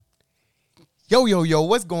Yo,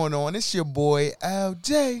 what's going on? It's your boy,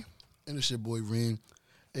 LJ. And it's your boy, Reem,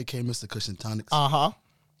 a.k.a. Mr. Cushion Tonics. Uh-huh.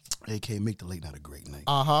 A.k.a. make the late night a great night.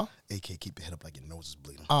 Uh-huh. A.k.a. keep your head up like your nose is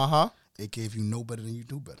bleeding. Uh-huh. A.k.a. if you know better than you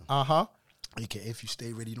do better. Uh-huh. A.k.a. if you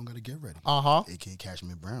stay ready, you don't got to get ready. Uh-huh. A.k.a.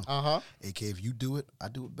 Cashmere Brown. Uh-huh. A.k.a. if you do it, I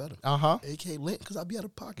do it better. Uh-huh. A.k.a. lit because I be out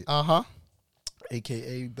of pocket. Uh-huh.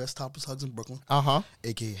 A.k.a. best toppers hugs in Brooklyn. Uh-huh.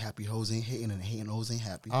 A.k.a. happy hoes ain't hating and hating hoes ain't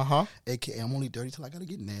happy. Uh-huh. A.k.a. I'm only dirty till I got to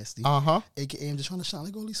get nasty. Uh-huh. A.k.a. I'm just trying to shine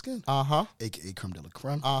like oily skin. Uh-huh. A.k.a. creme de la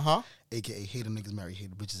creme. Uh-huh. A.k.a. hater niggas marry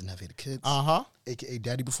hater bitches and have hater kids. Uh-huh. A.k.a.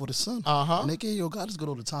 daddy before the son. Uh-huh. And A.k.a. yo, God is good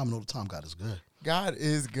all the time, and all the time God is good. God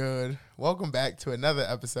is good. Welcome back to another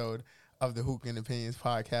episode of the Hook and Opinions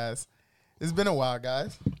podcast. It's been a while,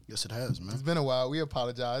 guys. Yes, it has, man. It's been a while. We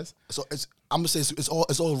apologize. So I'm gonna say it's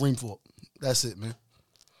all Reem fault. That's it, man.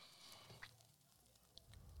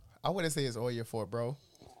 I wouldn't say it's all your fault, bro.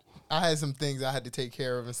 I had some things I had to take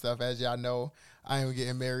care of and stuff. As y'all know, I am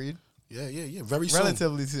getting married. Yeah. Very soon.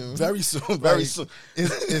 Relatively soon. Very soon. Very soon.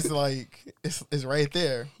 It's like it's right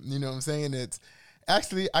there. You know what I'm saying? It's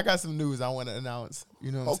actually I got some news I want to announce.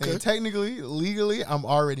 You know what I'm saying? Technically, legally, I'm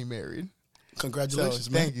already married. Congratulations,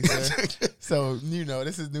 so, man. Thank you, sir. So,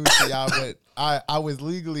 this is news to y'all, but I was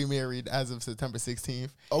legally married as of September 16th.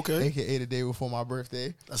 Okay. AKA the day before my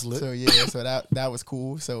birthday. That's lit. So, so that was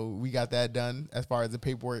cool. So, we got that done as far as the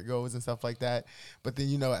paperwork goes and stuff like that. But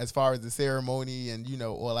then, as far as the ceremony and,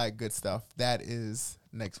 all that good stuff, that is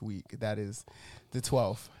next week. That is the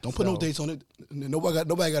 12th. Don't put no dates on it. Nobody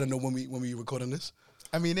got to know when we recording this.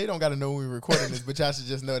 I mean, they don't got to know when we're recording this, but y'all should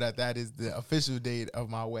just know that is the official date of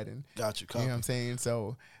my wedding. Got you. You know what I'm saying?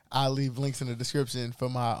 So I'll leave links in the description for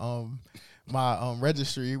my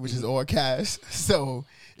registry, which is all cash. So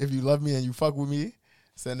if you love me and you fuck with me,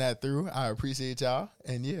 send that through. I appreciate y'all.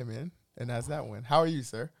 And yeah, man. And that's that one. How are you,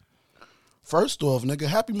 sir? First off, nigga,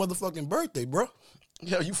 happy motherfucking birthday, bro.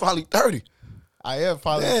 Yeah, you finally 30. I am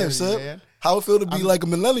finally 30, son. man. How it feel to be like a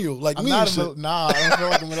millennial, like I'm me not and shit? Nah, I don't feel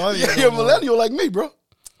like a millennial. Yeah, you're a millennial like me, bro.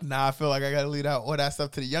 Nah, I feel like I gotta leave out all that stuff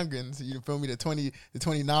to the youngins. You feel me? The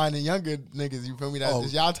 29 and younger niggas. You feel me?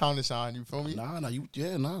 It's y'all time to shine. You feel me? Nah.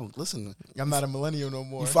 Listen, I'm not a millennial no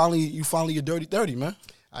more. You finally your dirty 30, man.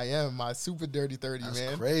 I am my super dirty 30, That's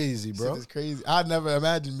man. Crazy, bro. It's crazy. I'd never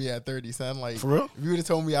imagined me at 30, son. Like, for real? If you would have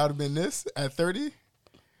told me I would have been this at 30,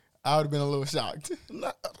 I would have been a little shocked.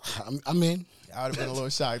 I mean, I would have been a little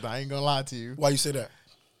shocked. I ain't gonna lie to you. Why you say that?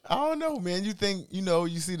 I don't know, man. You think,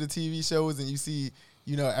 you see the TV shows and you see,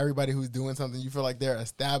 everybody who's doing something, you feel like they're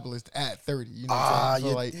established at 30. You know what I'm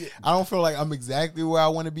saying? I don't feel like I'm exactly where I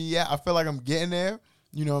want to be at. I feel like I'm getting there.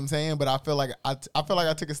 You know what I'm saying? But I feel like I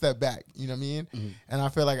took a step back. You know what I mean? Mm-hmm. And I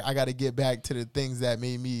feel like I got to get back to the things that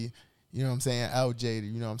made me, you know what I'm saying, LJ,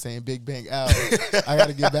 you know what I'm saying, Big Bank L. I got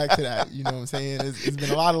to get back to that. You know what I'm saying? It's been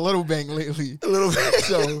a lot of little bank lately. A little bit.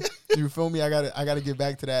 So, you feel me? I got to get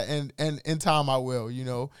back to that. And in time I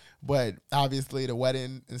will, But obviously the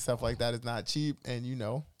wedding and stuff like that is not cheap. And,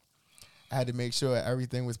 I had to make sure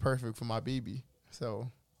everything was perfect for my baby.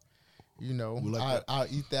 So, I'll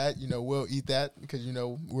eat that. We'll eat that because,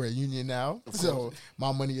 we're a union now. So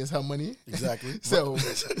my money is her money. Exactly. So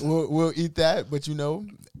we'll eat that. But,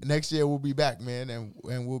 next year we'll be back, man. And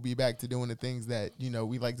we'll be back to doing the things that,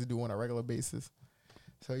 we like to do on a regular basis.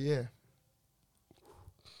 So, yeah.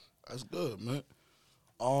 That's good, man.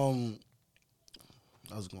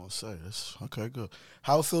 I was going to say this. Okay, good.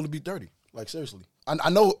 How it feel to be 30? Like, seriously.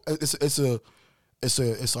 I know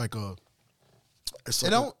it's like a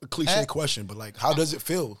cliche question, but like, how does it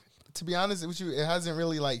feel? To be honest with you, it hasn't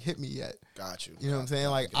really like hit me yet. Got you. You know what I'm saying?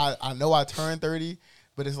 Like I know I turned 30,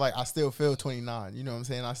 but it's like I still feel 29. You know what I'm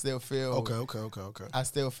saying? I still feel okay. I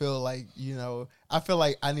still feel like, I feel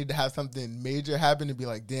like I need to have something major happen to be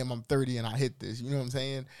like, damn, I'm 30 and I hit this. You know what I'm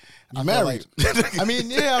saying? You married? Like, I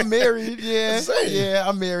mean, yeah, I'm married. Yeah,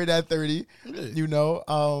 I'm married at 30.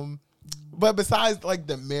 Yeah. But besides like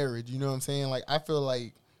the marriage, you know what I'm saying? Like I feel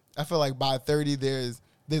like by 30 there's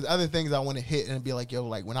other things I want to hit and be like, yo,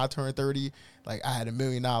 like when I turned 30, like I had $1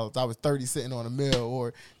 million. I was 30 sitting on $1 million,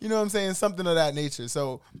 or you know what I'm saying? Something of that nature.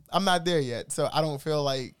 So I'm not there yet. So I don't feel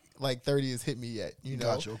like 30 has hit me yet,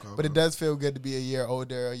 Gotcha, okay. But it does feel good to be a year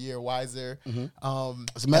older, a year wiser. Mm-hmm.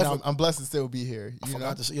 I'm blessed to still be here. I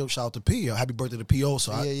forgot to say, shout out to P. Happy birthday to P.O.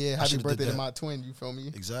 So happy birthday to my twin. You feel me?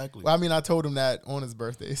 Exactly. Well, I mean, I told him that on his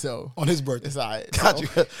birthday. So on his birthday, it's all right.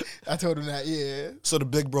 Gotcha. I told him that. Yeah. So the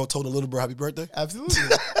big bro told the little bro happy birthday.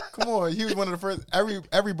 Absolutely. Come on, he was one of the first.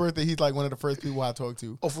 Every birthday, he's like one of the first people I talk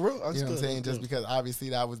to. Oh, for real? You know what I'm saying? Just because obviously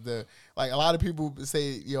that was a lot of people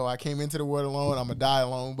say, I came into the world alone, I'm gonna die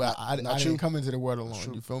alone, but I didn't come into the world alone.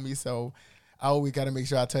 True. You feel me? So I always got to make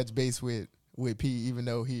sure I touch base with with P, even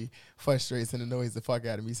though he frustrates and annoys the fuck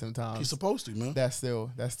out of me sometimes. He's supposed to, man. That's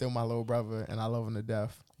still my little brother, and I love him to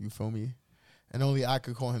death. You feel me? And only I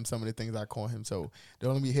could call him some of the things I call him. So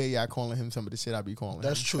don't let me hear y'all calling him some of the shit I be calling him.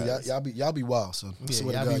 That's true. Y'all be wild, son.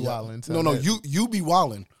 Yeah, y'all be wilding. So no, you be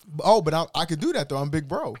wilding. Oh, but I could do that though. I'm big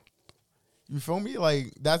bro. You feel me?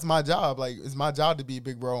 Like that's my job. Like it's my job to be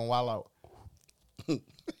big bro and wild out.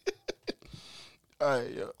 All right,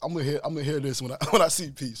 yeah. I'm gonna hear this when I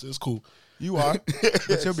see P. So it's cool. You are,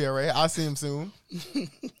 but you'll be all right. I'll see him soon. You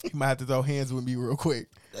might have to throw hands with me real quick.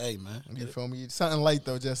 Hey, man. You feel me? Something light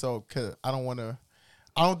though, just so because I don't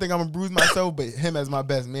think I'm gonna bruise myself, but him as my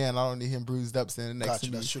best man, I don't need him bruised up standing next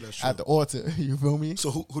to me that's true. at the altar. You feel me? So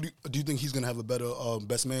who do you think he's gonna have a better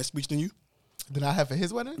best man speech than you? Than I have for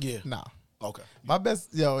his wedding? Yeah. Nah. Okay. My best,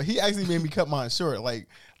 he actually made me cut mine short. Like,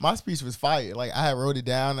 my speech was fire. Like, I had wrote it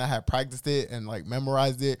down, I had practiced it and, like,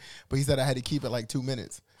 memorized it, but he said I had to keep it, like, 2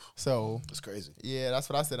 minutes. So. That's crazy. Yeah, that's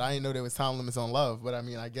what I said. I didn't know there was time limits on love, but, I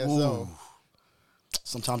mean, I guess so.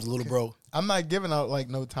 Sometimes a little bro. I'm not giving out, like,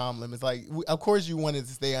 no time limits. Like, of course you wanted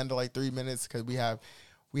to stay under, like, 3 minutes because we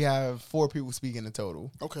have 4 people speaking in total.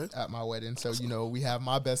 Okay. At my wedding. So, we have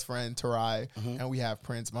my best friend, Tarai, and we have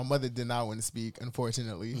Prince. My mother did not want to speak,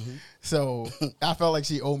 unfortunately. So, I felt like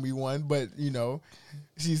she owed me one, but,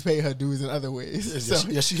 she's paid her dues in other ways.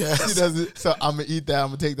 Yes, she has. She doesn't. So, I'm going to eat that. I'm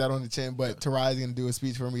going to take that on the chin. But Tarai's going to do a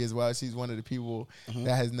speech for me as well. She's one of the people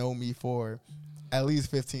that has known me for at least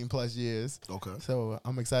 15 plus years. Okay. So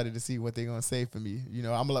I'm excited to see what they're going to say for me. I'm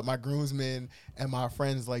going to let my groomsmen and my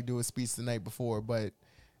friends, like, do a speech the night before. But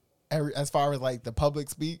as far as like the public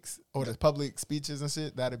speaks or the public speeches and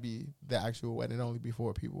shit, that'd be the actual wedding. It'd only be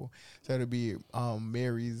 4 people. So it'd be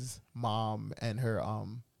Mary's mom and her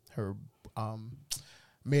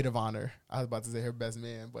maid of honor. I was about to say her best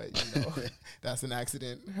man, but that's an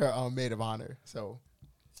accident. Her maid of honor. So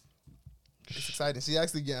it's exciting. She's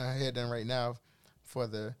actually getting her hair done right now for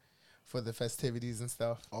the festivities and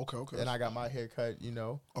stuff. Okay. And I got my hair cut.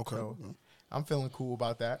 Okay. So I'm feeling cool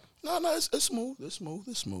about that. No, it's smooth. It's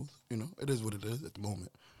smooth. It is what it is at the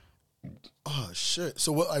moment. Oh shit!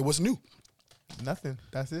 So what's new? Nothing.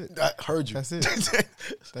 That's it. I heard you. That's it.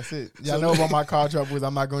 That's it. Y'all know about my car troubles.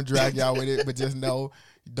 I'm not going to drag y'all with it, but just know,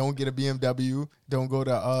 don't get a BMW. Don't go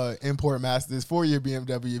to Import Masters for your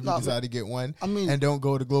BMW if you decide to get one. And don't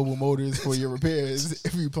go to Global Motors for your repairs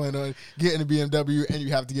if you plan on getting a BMW and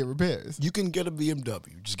you have to get repairs. You can get a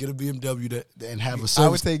BMW. Just get a BMW and have a service. I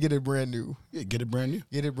would say get it brand new. Yeah, get it brand new.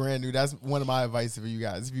 Get it brand new. That's one of my advice for you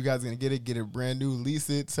guys. If you guys are going to get it brand new, lease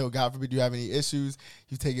it. So God forbid you have any issues,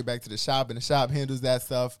 you take it back to the shop and the shop handles that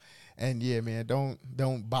stuff. And yeah, man,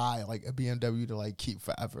 don't buy like a BMW to like keep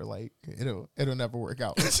forever. Like it'll never work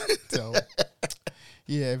out. So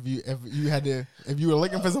yeah, if you were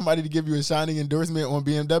looking for somebody to give you a shining endorsement on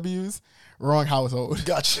BMWs, wrong household.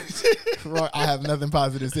 Gotcha. Wrong. I have nothing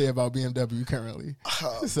positive to say about BMW currently.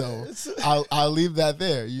 Oh, so I'll leave that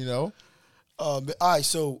there. All right,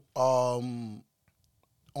 so on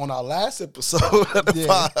our last episode of the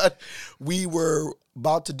pod, we were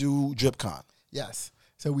about to do DripCon. Yes.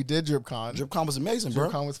 So we did DripCon. DripCon was amazing, bro.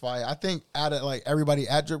 DripCon was fire. I think out of like everybody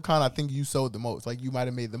at DripCon, I think you sold the most. Like you might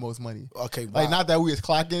have made the most money. Okay, wow. Like not that we was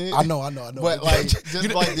clocking it. I know. But like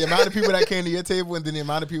just like the amount of people that came to your table and then the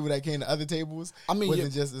amount of people that came to other tables,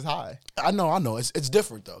 wasn't just as high. I know. It's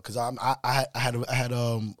different though, because I had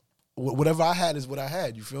whatever I had is what I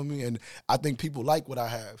had. You feel me? And I think people like what I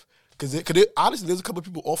have. Cause honestly, there's a couple of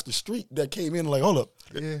people off the street that came in and like, hold up,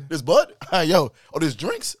 this bud, there's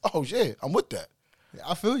drinks. Oh shit, I'm with that. Yeah,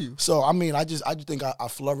 I feel you. So I just think I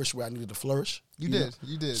flourished where I needed to flourish. You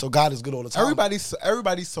did. So God is good all the time.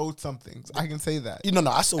 Everybody sold something. I can say that. No,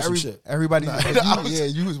 I sold some shit. Everybody,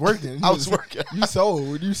 you was working. I was working. You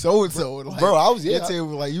sold. Like, bro, I was your table,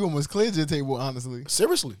 like you almost cleared your table. Honestly,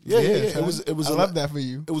 seriously, yeah. It was. I love that for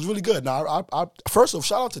you. It was really good. Now, I first off,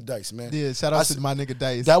 shout out to Dice, man. Yeah, shout out to my nigga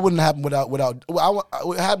Dice. That wouldn't happen without.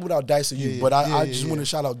 It happened without Dice and you, but I just want to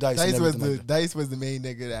shout out Dice. Dice was the main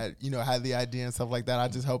nigga that had the idea and stuff like that. I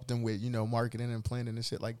just helped him with marketing and planning and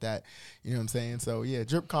shit like that. You know what I'm saying? So yeah,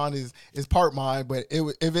 DripCon is part mine, but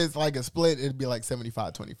if it's like a split, it'd be like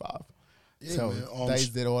 75-25. Yeah, so Dice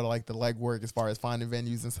did all like the legwork as far as finding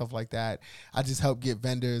venues and stuff like that. I just helped get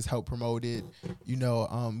vendors, help promote it.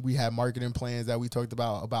 We had marketing plans that we talked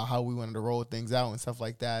about how we wanted to roll things out and stuff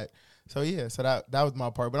like that. So yeah, so that was my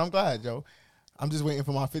part. But I'm glad, Joe. I'm just waiting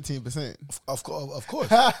for my 15%. Of course. Of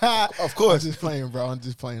course. I'm just playing, bro. I'm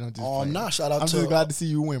just playing. Nah, shout out I'm just glad to see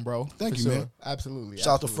you win, bro. Thank you, man. Absolutely.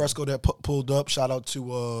 Shout out to Fresco that pulled up. Shout out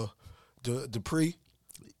to Dupree.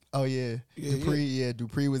 Oh, yeah.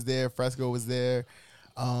 Dupree was there. Fresco was there.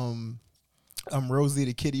 Rosie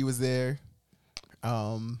the kitty was there.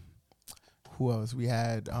 who else? We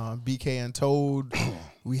had BK Untold.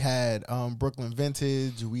 We had Brooklyn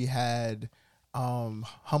Vintage. We had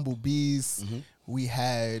Humble Beast. Mm-hmm. We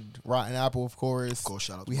had Rotten Apple, of course.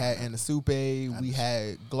 Shout out to we had Anasupe. We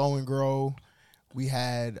had Glow and Grow. We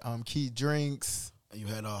had Key Drinks. And you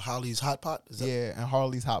had Holly's Hot Pot? And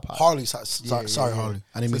Harley's Hot Pot. Harley's Hot Sorry, Harley.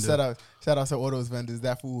 I didn't mean to. Shout out to all those vendors.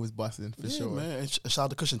 That food was busting for sure. Man. And shout out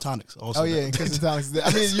to Cushion Tonics. Also and Cushion Tonics.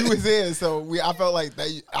 I mean, you was there, so I felt like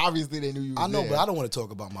that. Obviously, they knew you was there. But I don't want to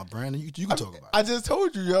talk about my brand. You can talk about it. I just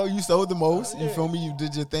told you, yo. You sold the most. You feel me? You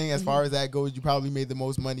did your thing. As far as that goes, you probably made the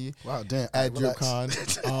most money at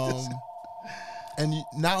DripCon. And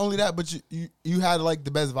not only that, but you had like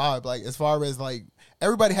the best vibe. Like as far as like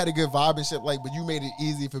everybody had a good vibe and shit. Like, but you made it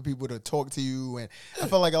easy for people to talk to you. And I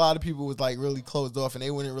felt like a lot of people was like really closed off, and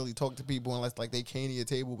they wouldn't really talk to people unless like they came to your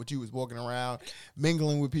table. But you was walking around,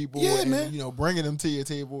 mingling with people, and bringing them to your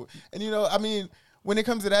table. And I mean, when it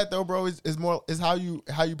comes to that though, bro, it's how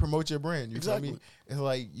you promote your brand. You feel me? It's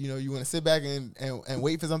like you want to sit back and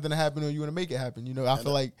wait for something to happen, or you want to make it happen. I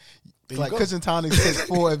feel like Cushion Tonics took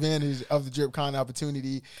full advantage of the DripCon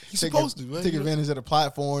opportunity. Take advantage of the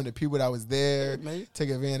platform, the people that was there. Take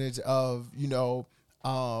advantage of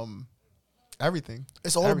everything.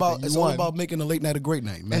 It's all about making a late night a great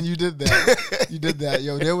night, man. And you did that. You did that,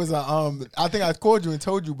 yo. There was I think I called you and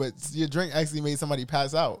told you, but your drink actually made somebody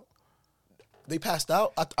pass out. They passed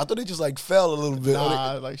out? I thought they just like fell a little bit.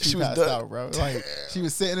 Nah, like she passed out, bro. Like she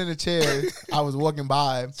was sitting in a chair. I was walking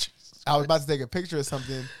by. I was about to take a picture of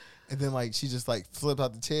something. And then like she just like flipped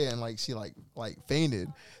out the chair and like she like fainted.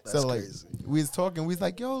 That's so like crazy. We was talking, we was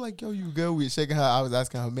like, yo, you good? We was shaking her. I was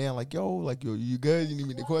asking her man, like, yo, you good? You need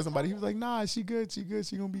me to call somebody? He was like, nah, she good, she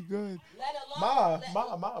gonna be good. Ma,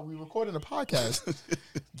 we recording a podcast.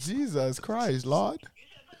 Jesus Christ, Lord.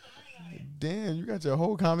 Damn, you got your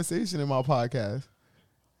whole conversation in my podcast.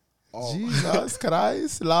 Oh. Jesus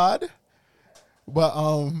Christ, Lord. But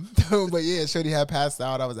but yeah, Shorty had passed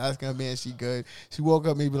out. I was asking her, man, she good. She woke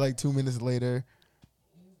up maybe like 2 minutes later.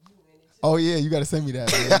 Oh yeah, you gotta send me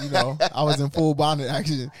that, man. I was in full bonnet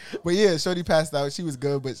action. But yeah, Shorty passed out. She was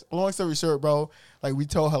good. But long story short, bro, like we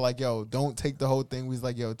told her, like, yo, don't take the whole thing. We was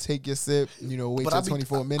like, yo, take your sip. Wait till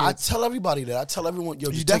 24 minutes. I tell everybody that. I tell everyone, yo,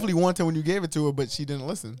 you definitely wanted when you gave it to her, but she didn't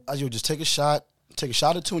listen. Yo, just take a shot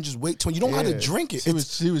or two, and just wait till you don't know how to drink it.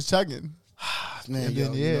 She was chugging. Man,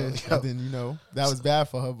 and then, that was bad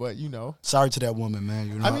for her, but sorry to that woman,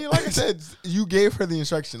 man. I mean, like I said, you gave her the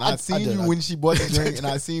instruction. I seen you when she bought the drink, and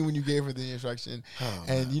I seen when you gave her the instruction.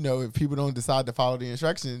 And if people don't decide to follow the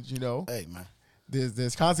instructions, hey man,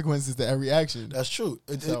 there's consequences to every action. That's true.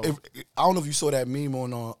 I don't know if you saw that meme on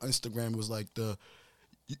Instagram. It was like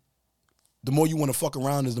the more you want to fuck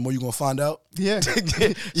around is the more you're going to find out. Yeah.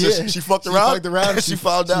 She fucked around and she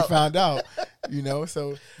found out. She found out.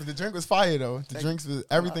 So but the drink was fire though.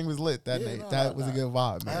 Everything was lit that night. That was a good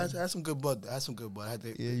vibe, man. I had some good bud.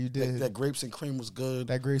 You did. That grapes and cream was good.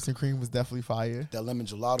 That grapes and cream was definitely fire. That lemon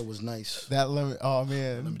gelato was nice. That lemon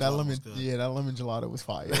that lemon gelato was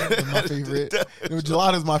fire. That was my favorite.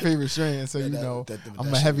 Gelato is my favorite strain, so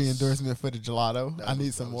I'm a heavy endorsement for the gelato. I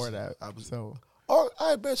need some more of that. All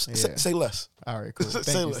right, bitch. Yeah. Say less. All right, cool.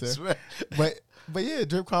 Thank you, sir. But yeah,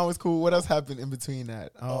 DripCon was cool. What else happened in between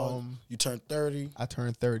that? You turned 30. I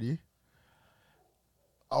turned 30.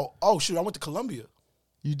 Oh shoot! I went to Columbia.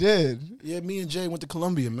 You did? Yeah, me and Jay went to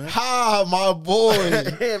Columbia, man. Ha, my boy.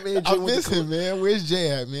 Me and Jay I miss him, man. Where's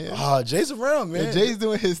Jay at, man? Jay's around, man. Yeah, Jay's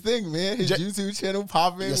doing his thing, man. His YouTube channel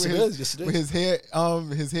popping. Yes, it is. With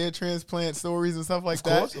his hair transplant stories and stuff like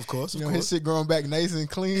that. Of course. His shit growing back nice and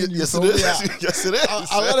clean. Yes, it is. Yes, it is.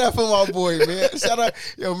 I love that for my boy, man. Shout out.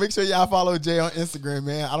 Yo, make sure y'all follow Jay on Instagram,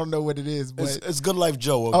 man. I don't know what it is, but it's Good Life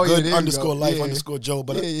Joe. Or good _life _ Joe.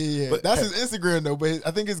 But But that's his Instagram though. But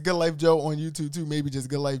I think it's Good Life Joe on YouTube too. Maybe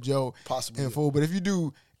just Good Life Joe. Possibly. In full. But if you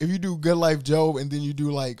do Good Life Joe and then you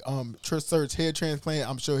do like search hair transplant,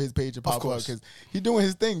 I'm sure his page will pop up because he's doing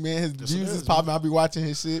his thing, man. His views is popping. I'll be watching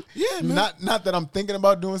his shit. Yeah, man. Not that I'm thinking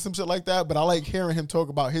about doing some shit like that, but I like hearing him talk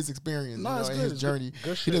about his experience, and his journey.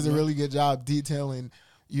 Good he does a really good job detailing,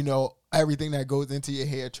 everything that goes into your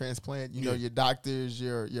hair transplant. Your doctors,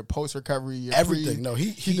 your post recovery, your everything.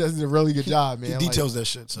 He does a really good job, man. He details that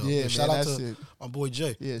shit. So yeah, shout man, out to my boy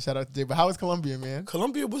Jay. Yeah, shout out to Jay. But how was Columbia, man?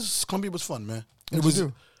 Columbia was fun, man. What you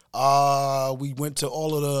do? We went to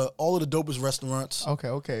all of the dopest restaurants.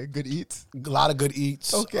 Okay. Good eats. A lot of good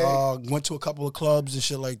eats. Okay. Went to a couple of clubs and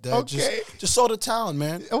shit like that. Okay. Just saw the town,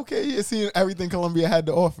 man. Okay, you're seeing everything Colombia had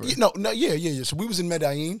to offer. Yeah. So we was in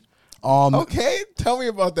Medellin. Okay, tell me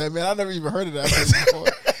about that, man. I never even heard of that place before.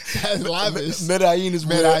 That's lavish. Medellin is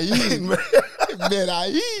Medellin.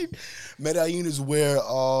 Medellin. Medellin is where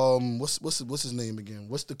what's his name again?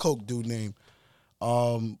 What's the coke dude name?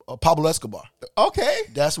 Pablo Escobar. Okay.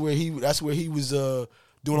 That's where he was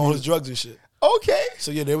doing all his drugs and shit. Okay.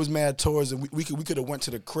 So yeah, there was mad tours, and we could have went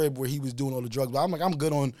to the crib where he was doing all the drugs. But I'm like, I'm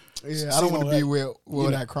good on. Yeah, I don't want to be where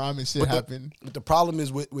that crime and shit happened. But the problem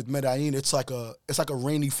is with Medellin, it's like a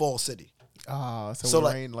rainy fall city. So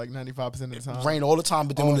it rain like 95% of the time. Rain all the time,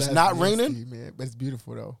 but then when it's not raining, man, but it's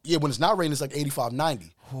beautiful though. Yeah, when it's not raining, it's like 85,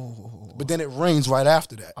 90. But then it rains right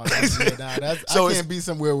after that. So I can't be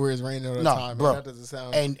somewhere where it's raining all the time. Bro. That doesn't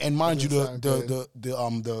sound. And mind you, the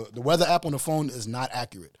weather app on the phone is not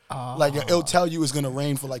accurate. Like it'll tell you it's gonna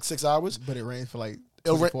rain for like 6 hours, but it rains for like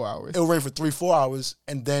 4 hours. It'll rain for 3-4 hours,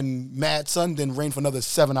 and then mad sun, then rain for another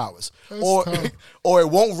 7 hours. Or it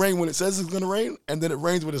won't rain when it says it's gonna rain, and then it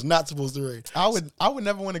rains when it's not supposed to rain. I would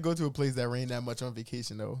never want to go to a place that rain that much on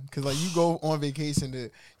vacation though, because like you go on vacation to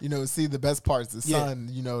see the best parts, the sun,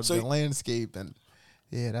 the landscape, and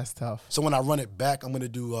yeah, that's tough. So when I run it back, I'm gonna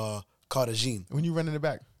do Cartagena. When you running it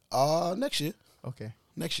back? Next year. Okay.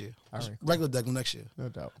 Next year. All right. Regular deck next year. No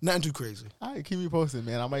doubt. Nothing too crazy. All right, keep me posted,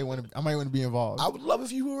 man. I might want to be involved. I would love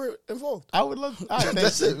if you were involved. I would love. All right,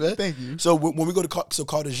 that's it, man. Thank you. So when we go to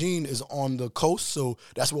Cartagena is on the coast, so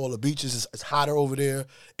that's where all the beaches is. It's hotter over there.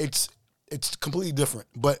 It's completely different.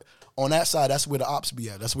 But on that side, that's where the ops be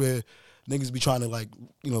at. That's where niggas be trying to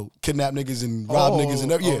kidnap niggas and rob niggas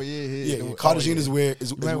and everything. Yeah. Cartagena is where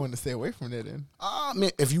you might want to stay away from there then.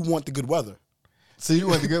 Man, if you want the good weather. So you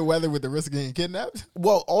want the good weather with the risk of getting kidnapped?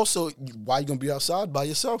 Well, also, why you gonna be outside by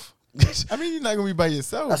yourself? I mean, you're not gonna be by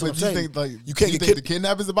yourself. That's what I'm saying. You can't think the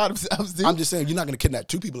kidnappers about themselves, dude? I'm just saying you're not gonna kidnap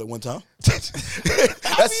 2 people at one time.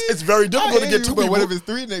 It's very difficult to get 2 people. But what if it's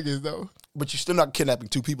 3 niggas though? But you're still not kidnapping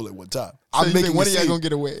 2 people at one time. So you think one of y'all gonna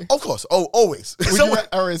get away? Of course. Oh, always.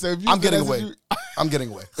 All right. So if I'm getting away. I'm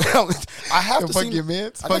getting away. I have to fuck your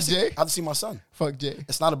man. Fuck Jay. I have to see my son. Fuck Jay.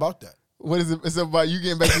 It's not about that. What is it? It's about you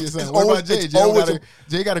getting back to your son. What about Jay?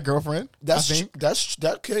 Jay got a girlfriend. That's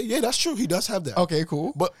okay. Yeah, that's true. He does have that. Okay,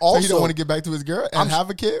 cool. But also, so he don't want to get back to his girl and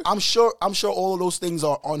have a kid. I'm sure all of those things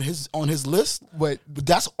are on his list. But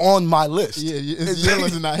that's on my list. Yeah, it's your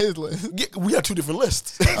list and not his list. Yeah, we have 2 different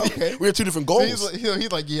lists. Okay, we have 2 different goals. So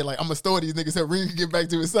he's like, I'm gonna store these niggas so Ring can get back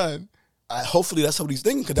to his son. Hopefully that's what he's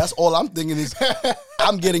thinking, because that's all I'm thinking is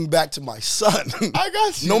I'm getting back to my son. I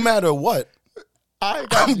got you. No matter what.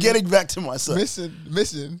 I'm getting back to my son.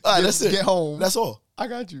 Mission. All right, that's it. Get home. That's all. I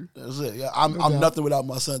got you. That's it. Yeah, I'm nothing without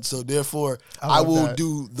my son. So therefore, I will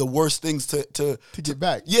do the worst things to get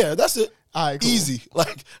back. Yeah, that's it. All right, cool. Easy.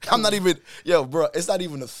 Like I'm not even, bro. It's not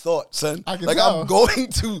even a thought, son. I can tell. I'm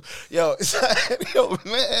going to, it's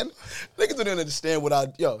man. Niggas don't understand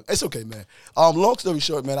what it's okay, man. Long story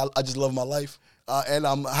short, man. I just love my life, and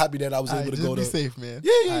I'm happy that I was able to go to. Be safe, man.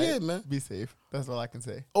 Yeah, man. Be safe. That's all I can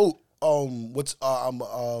say. Oh. My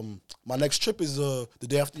next trip is the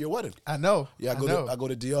day after your wedding. I know. Yeah, I go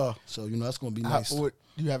to DR, so that's gonna be nice. Do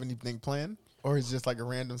you have anything planned, or is it just like a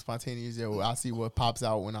random spontaneous? I'll see what pops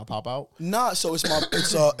out when I pop out. Nah, so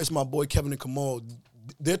it's my boy Kevin and Kamal.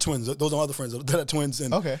 They're twins. Those are other friends. They're twins,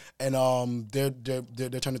 and they're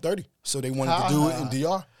turning 30, so they wanted to do it in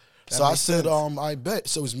DR. So I said, I bet.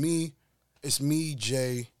 So it's me,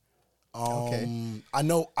 Jay. I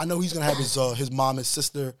know he's gonna have his mom and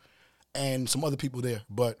sister and some other people there,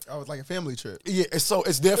 but it's like a family trip. Yeah,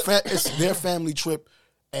 it's their family trip,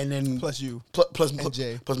 and then plus you, plus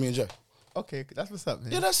Jay, plus me and Jay. Okay, that's what's up,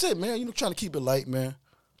 man. Yeah, that's it, man. Trying to keep it light, man.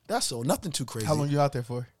 That's all. Nothing too crazy. How long you out there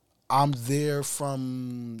for? I'm there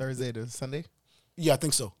from Thursday to Sunday. Yeah, I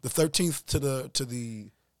think so. The 13th to the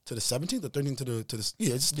 17th, or 13th to the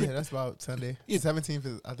that's about Sunday. Yeah, 17th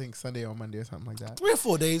is I think Sunday or Monday or something like that. 3 or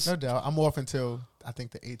 4 days. No doubt. I'm off until I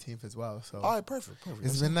think the 18th as well. So all right, perfect.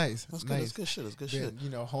 It's been nice. That's nice. Good shit. That's good shit.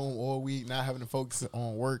 Home all week, not having to focus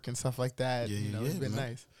on work and stuff like that. It's been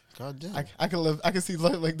nice. God damn. I can see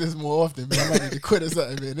life like this more often, man. I might need to quit or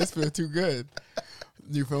something, man. This feels too good.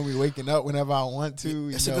 You feel me? Waking up whenever I want to,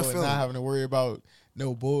 it's a good feeling. And not having to worry about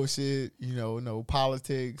no bullshit, no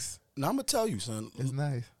politics. Now I'm gonna tell you, son. It's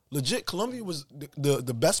nice. Legit, Colombia was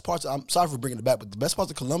the best parts. I'm sorry for bringing it back, but the best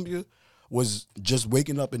parts of Colombia was just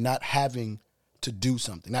waking up and not having to do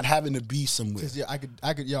something, not having to be somewhere. I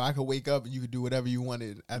could wake up and you could do whatever you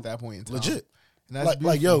wanted at that point in time. Legit. And that's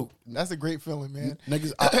that's a great feeling, man.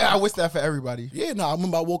 Niggas, I wish that for everybody. Yeah, I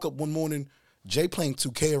remember I woke up one morning, Jay playing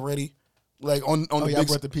 2K already, like on the big.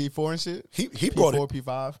 Brought the P4 and shit. He brought it. P4,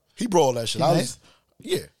 P5. He brought all that shit.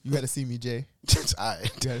 Yeah. You got to see me, Jay. All right.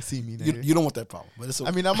 You got to see me, nigga. You don't want that problem. But it's okay.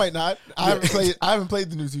 I mean, I might not. I haven't played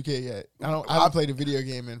the new 2K yet. I haven't played a video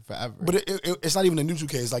game in forever. But it's not even a new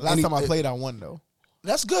 2K. It's like last time I played, I won though.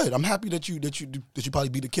 That's good. I'm happy that you probably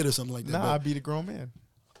beat a kid or something like that. Nah, I beat a grown man.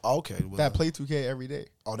 Okay. Well, that play 2K every day.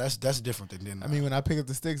 Oh, that's different than. I mean, when I pick up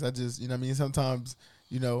the sticks, I just, you know what I mean? Sometimes,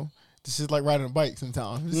 you know, it's just like riding a bike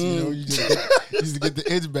sometimes. You know, you just get the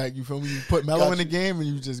edge back, you feel me? You put mellow in the game and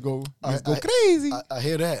you just go crazy. I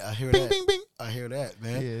hear that. Bing, bing, bing. I hear that,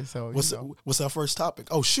 man. Yeah, so, what's our first topic?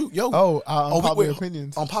 Oh, shoot, yo. Unpopular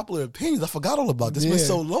opinions. Unpopular opinions. I forgot all about this. It's been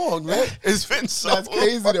so long, man. It's been so That's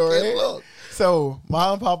crazy, though, right? long. So, my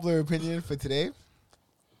unpopular opinion for today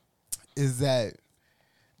is that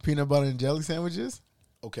peanut butter and jelly sandwiches.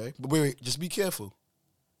 Okay. But wait, just be careful.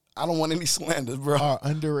 I don't want any slander, bro. Are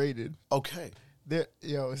underrated. Okay.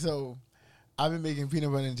 So I've been making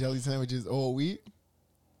peanut butter and jelly sandwiches all week,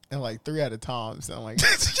 and like 3 at a time. So I'm like,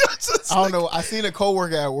 I don't know. I seen a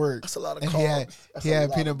coworker at work. That's a lot of carbs. He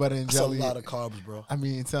had peanut butter and jelly. That's a lot of carbs, bro. I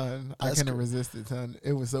mean, son, I couldn't resist it, son.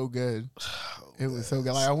 It was so good. It was so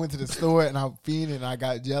good. Like I went to the store and I'm feeding, and I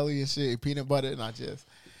got jelly and shit, peanut butter, and I just.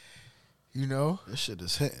 You know? This shit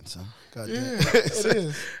is hitting, son. God damn. It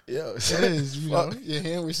is. Yo, it is. You know, your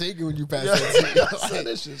hand was shaking when you passed that. Like,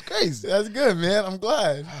 this shit's crazy. That's good, man. I'm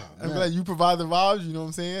glad. Oh, I'm glad you provide the vibes, you know what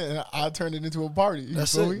I'm saying? And I turned it into a party.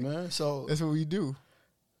 That's it, man. So that's what we do.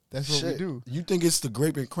 That's what we do. You think it's the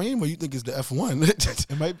grape and cream or you think it's the F1?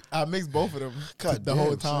 It might. I mix both of them the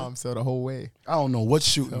whole time, so the whole way. I don't know what's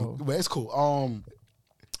shooting. But it's cool.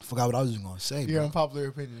 Forgot what I was going to say. Your unpopular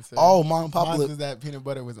opinion. Sir. Oh, my unpopular. Mine is that peanut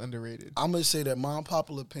butter was underrated. I'm going to say that my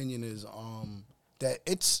unpopular opinion is that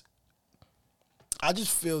it's. I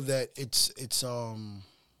just feel that it's well,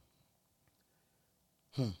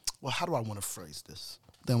 how do I want to phrase this?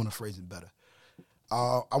 I want to phrase it better.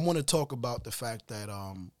 I want to talk about the fact that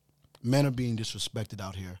men are being disrespected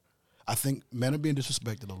out here. I think men are being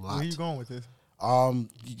disrespected a lot. Where are you going with this?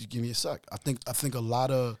 You give me a sec. I think a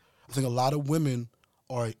lot of women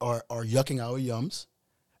are yucking our yums,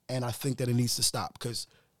 and I think that it needs to stop because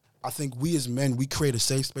I think we as men, we create a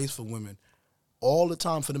safe space for women all the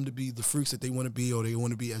time for them to be the freaks that they want to be, or they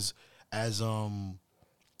want to be as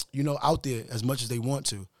out there as much as they want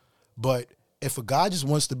to. But if a guy just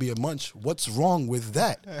wants to be a munch, what's wrong with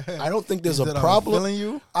that? I don't think there's a problem. Feeling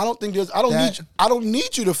you? I don't think there's. I don't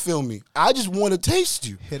need you to feel me. I just want to taste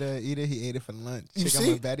you. Hit a eater. He ate it for lunch. You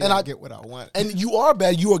see, and I get what I want. And you are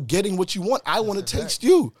bad. You are getting what you want. I want to taste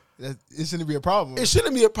you. It shouldn't be a problem. It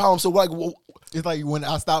shouldn't be a problem. So like, it's like when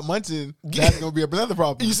I stop munching, that's gonna be another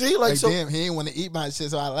problem. You see, like so, damn, he ain't want to eat my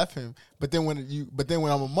shit, so I left him. But then when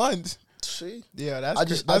I'm a munch. See, yeah,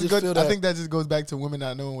 that's good. I think that just goes back to women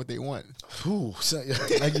not knowing what they want. Ooh,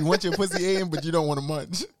 like you want your pussy eaten, but you don't want to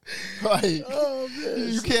munch. Like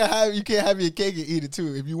you can't have your cake and eat it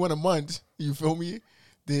too. If you want to munch, you feel me?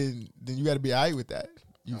 Then you got to be alright with that.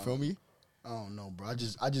 You feel me? I don't know, bro. I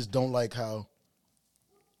just don't like how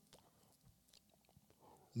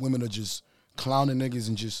women are just clowning niggas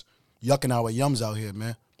and just yucking our yums out here,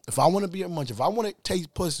 man. If I want to be a munch, if I want to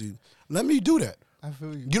taste pussy, let me do that. I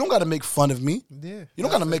feel you. You don't got to make fun of me. Yeah. You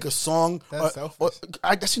don't got to make a song. That's selfish.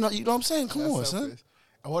 I guess you know what I'm saying. Come on, selfish. son.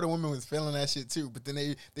 All the women was feeling that shit too, but then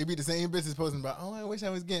they be the same bitches posting about, oh, I wish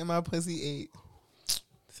I was getting my pussy ate.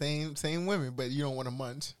 Same women, but you don't want to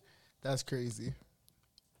munch. That's crazy.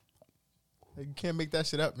 Like, you can't make that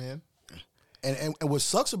shit up, man. And what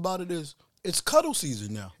sucks about it is it's cuddle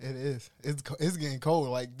season now. It is. It's getting cold.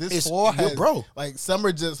 Like this fall has, bro. Like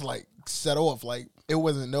summer just like shut off. Like it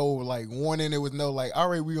wasn't no like warning. It was no like, all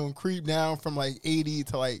right, we gonna creep down from like 80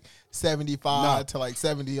 to like 75 to like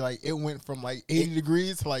 70. Like it went from like 80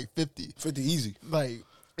 degrees to like 50. 50 easy. Like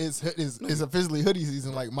it's officially hoodie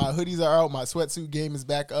season. Like my hoodies are out. My sweatsuit game is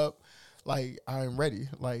back up. Like I'm ready.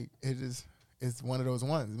 Like it's one of those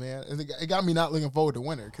ones, man. It got me not looking forward to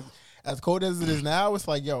winter because as cold as it is now, it's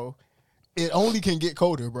like it only can get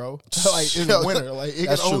colder, bro. Like it's winter. Like it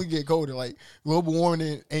can only get colder. Like global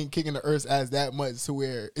warming ain't kicking the earth as that much to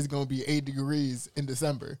where it's gonna be 8 degrees in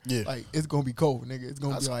December. Yeah, like it's gonna be cold, nigga. It's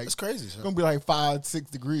gonna be like it's crazy. Son. It's gonna be like 5-6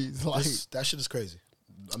 degrees. Like that shit is crazy.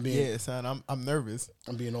 Son. I'm nervous.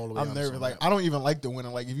 I'm being all the way. I'm nervous. Like I don't even like the winter.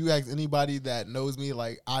 Like if you ask anybody that knows me,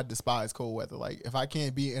 like I despise cold weather. Like if I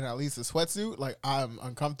can't be in at least a sweatsuit, like I'm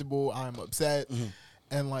uncomfortable. I'm upset. Mm-hmm.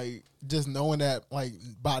 And, like, just knowing that, like,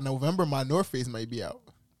 by November, my North Face might be out.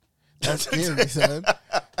 That's scary, son.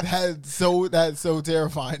 That's so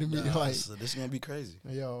terrifying to me. Like, so this is going to be crazy.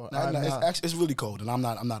 Yo. It's really cold, and I'm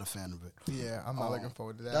not a fan of it. Yeah, I'm not looking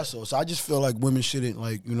forward to that. That's all. So I just feel like women shouldn't,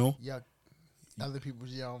 like, yuck other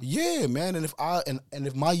people's yum. Yeah, man. And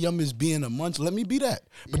if my yum is being a munch, let me be that.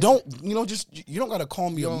 But don't, you don't got to call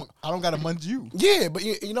me I don't got to munch you. Yeah, but,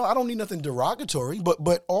 I don't need nothing derogatory.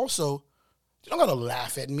 But also, you don't got to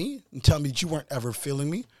laugh at me and tell me that you weren't ever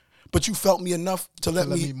feeling me. but you felt me enough to let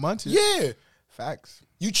me munch it. Yeah. Facts.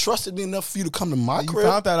 You trusted me enough for you to come to my crib.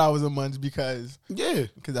 You found out I was a munch because I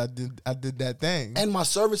did that thing. And my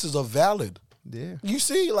services are valid. Yeah. You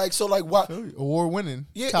see, like, so like why award winning.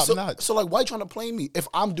 Yeah, top notch. So like why you trying to play me if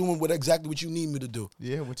I'm doing exactly what you need me to do?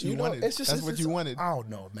 Yeah, what you wanted. That's what you wanted. I don't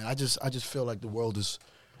know, man. I just feel like the world is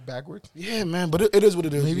backwards. Yeah, man, but it is what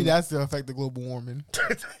it is. Maybe that's the effect of global warming.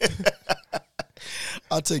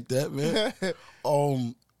 I'll take that, man.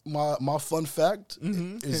 My fun fact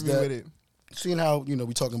is that seeing how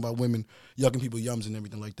we talking about women yucking people yums and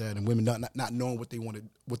everything like that, and women not knowing what they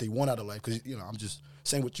want out of life, because I'm just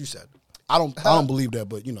saying what you said. I don't believe that,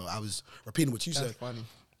 but I was repeating what you said. That's funny.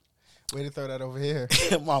 Way to throw that over here.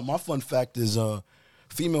 My fun fact is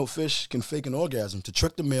female fish can fake an orgasm to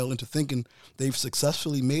trick the male into thinking they've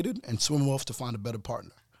successfully mated and swim off to find a better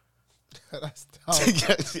partner. That's tough.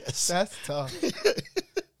 Yes. That's tough.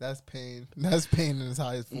 That's pain. That's pain in its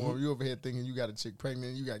highest form. You over here thinking you got a chick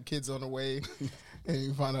pregnant, you got kids on the way, and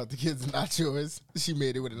you find out the kids are not yours. She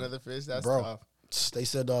made it with another fish. That's tough. They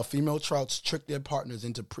said female trouts trick their partners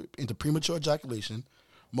into premature ejaculation,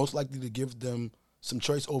 most likely to give them some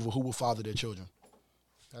choice over who will father their children.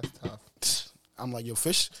 That's tough. I'm like, yo,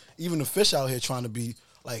 fish, even the fish out here trying to be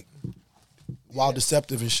like wild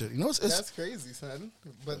deceptive and shit. That's crazy, son.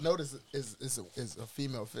 But notice it's a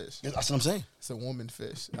female fish. That's what I'm saying. It's a woman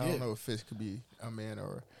fish. I don't know if fish could be a man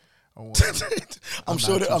or a woman. I'm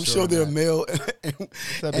sure they're male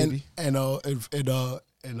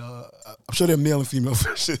and I'm sure they're male and female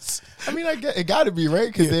fishes. I mean, it got to be, right?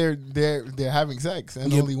 Because they're having sex,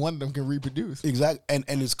 and only one of them can reproduce. Exactly, and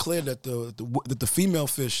it's clear that the female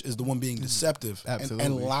fish is the one being deceptive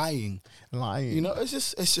and lying.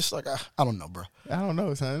 It's just like I don't know, bro. I don't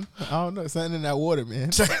know, son. Something in that water,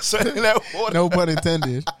 man. Something in that water. No pun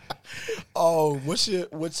intended. Oh, what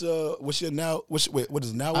is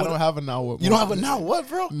now? I don't have a now what. You don't have a now what,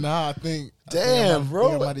 bro? Nah, I think. Damn,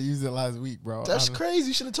 bro. I might have used it last week, bro. That's crazy.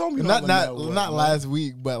 You should have told me. Not last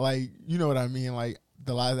week, but like you know what I mean, like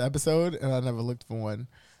the last episode, and I never looked for one.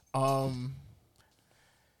 I'm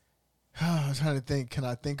trying to think. Can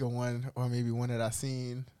I think of one, or maybe one that I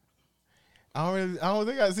seen? I don't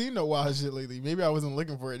think I've seen no wild shit lately. Maybe I wasn't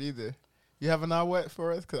looking for it either. You have a now what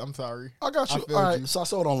for us? Cause I'm sorry. I got you. All right. So I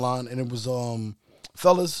saw it online, and it was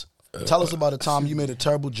fellas, tell us about a time you made a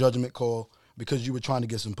terrible judgment call because you were trying to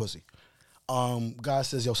get some pussy. Guy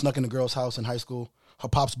says, yo, snuck in the girl's house in high school. Her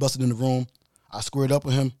pops busted in the room. I squared up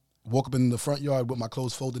with him. Woke up in the front yard with my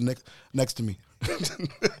clothes folded next to me. That's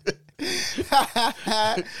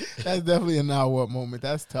definitely a now what moment.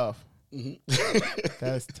 That's tough. Mm-hmm.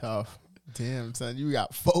 That's tough. Damn, son, you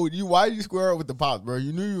got folded. Why did you square up with the pops, bro?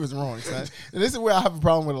 You knew you was wrong, son. And this is where I have a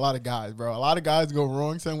problem with a lot of guys, bro. A lot of guys go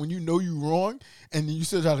wrong, son, when you know you wrong and you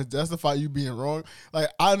still try to justify you being wrong. Like,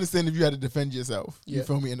 I understand if you had to defend yourself. You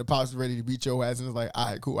feel me? And the pops was ready to beat your ass, and it's like, all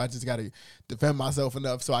right, cool. I just got to defend myself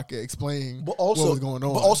enough so I can explain what was going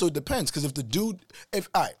on. But also it depends, because if the dude, all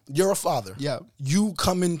right, you're a father. Yeah. You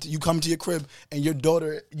come to your crib and your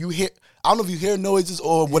daughter, you hear, I don't know if you hear noises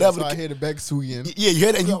or whatever. So I hear the back swinging. Yeah, you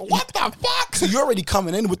hear that. And what the fuck? So you're already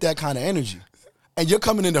coming in with that kind of energy. And you're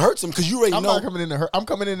coming in to hurt some because you already know. I'm not coming in to hurt. I'm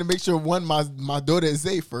coming in to make sure, one, my daughter is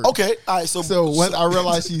safe first. Okay, all right. So once I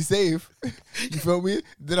realize she's safe, you feel me?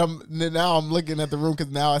 Then now I'm looking at the room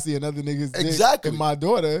because now I see another nigga's dick in my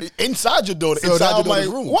daughter. Inside your daughter, so inside your daughter's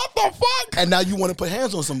room. What the fuck? And now you want to put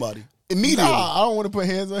hands on somebody. Immediately. Nah, I don't want to put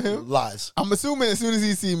hands on him. Lies. I'm assuming as soon as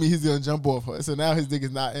he see me, he's going to jump off her. So now his dick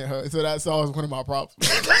is not in her. So that solves one of my problems.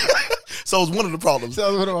 So it's one of the problems.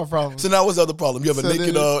 So one of my problems. So now what's the other problem? You have a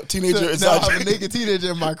naked teenager inside. Now I have a naked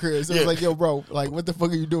teenager in my crib. So it's like, yo, bro, like, what the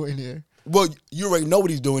fuck are you doing here? Well, you already know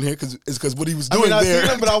what he's doing here because what he was doing I there.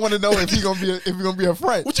 See him, but I want to know if he's gonna be a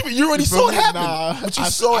friend. What you mean? You already saw it happen. Nah, what you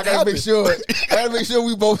saw I gotta make sure. I gotta make sure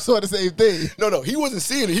we both saw the same thing. No, he wasn't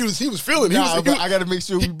seeing it. He was feeling it. I gotta make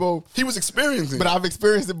sure we both. He was experiencing it. But I've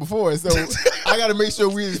experienced it before, so I gotta make sure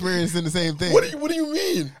we experiencing the same thing. What do you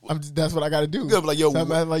mean? That's what I gotta do. Yeah, like, yo, so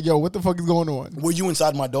I'm like, yo, what the fuck is going on? Were you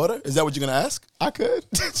inside my daughter? Is that what you're gonna ask? I could.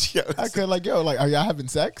 Yes. I could. Like, yo, like, are y'all having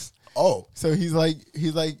sex? Oh, so he's like,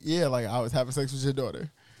 yeah, like I was having sex with your daughter.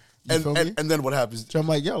 And then what happens? So I'm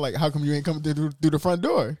like, yo, like, how come you ain't coming through the front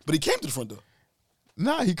door? But he came to the front door.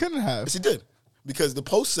 Nah, he couldn't have. Yes, he did, because the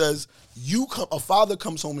post says a father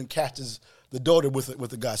comes home and catches the daughter with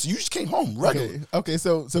a guy. So you just came home regularly. Okay.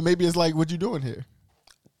 So maybe it's like, what you doing here?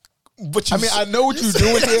 But I know what you're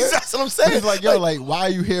doing here. That's what I'm saying. It's like, yo, like, why are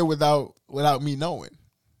you here without me knowing?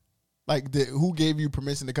 Like, who gave you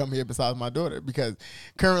permission to come here besides my daughter? Because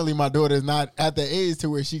currently my daughter is not at the age to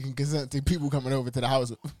where she can consent to people coming over to the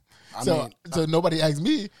house. So nobody asked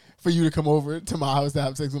me for you to come over to my house to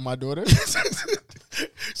have sex with my daughter.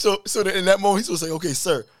 So in that moment, he's supposed to say, "Okay,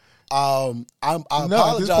 sir, I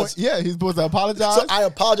apologize." He's supposed to apologize. So I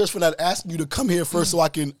apologize for not asking you to come here first, so I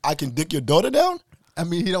can dick your daughter down. I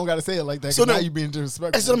mean, he don't got to say it like that. So now you being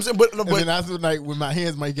disrespectful. That's what I'm saying. But then that's when my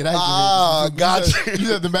hands might get activated. Gotcha. You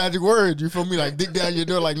said the magic word. You feel me? Like dick down your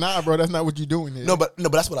door. Like, nah, bro, that's not what you doing here. No, but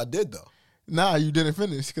that's what I did though. Nah, you didn't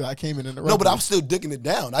finish because I came in the No, but I'm still dicking it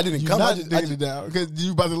down. I didn't come. I just dicking it down because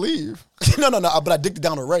you about to leave. No, but I dicked it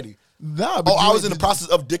down already. Nah, but I was in the process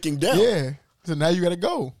of dicking down. Yeah. So now you got to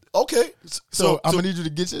go. Okay. So I'm going to need you to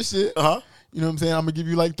get your shit. Uh-huh. You know what I'm saying? I'm going to give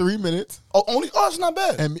you like 3 minutes. Oh, only? Oh, it's not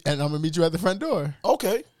bad. And I'm going to meet you at the front door.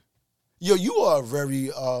 Okay. Yo, you are a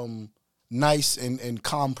very nice and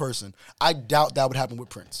calm person. I doubt that would happen with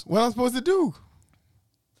Prince. What am I supposed to do?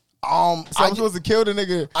 I'm supposed to kill the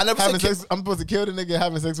nigga. I never having said sex. I'm supposed to kill the nigga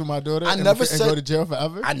having sex with my daughter. I never said and go to jail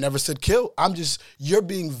forever. I never said kill. You're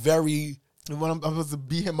being very. When I'm supposed to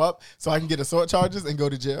beat him up so I can get assault charges and go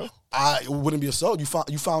to jail. It wouldn't be assault. You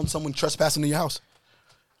found someone trespassing in your house.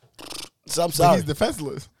 So I'm sorry. But he's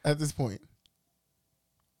defenseless at this point.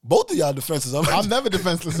 Both of y'all defenses. I'm never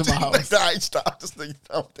defenseless in my house. All right, stop. This nigga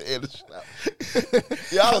out the air the shit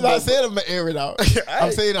out. I'm not saying I'm gonna air it out.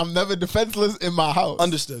 I'm saying I'm never defenseless in my house.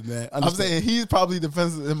 Understood, man. Understood. I'm saying he's probably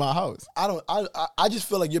defenseless in my house. I just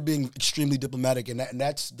feel like you're being extremely diplomatic, and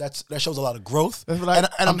that shows a lot of growth. That's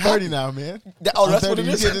what I'm 30 now, man. That's 30. What it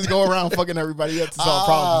is. You can't just go around fucking everybody up to solve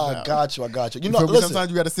problems. I got you. You know, listen, sometimes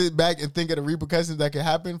you got to sit back and think of the repercussions that can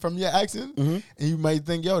happen from your action, and you might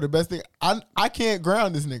think, yo, the best thing I can't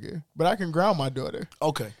ground this nigga, but I can ground my daughter.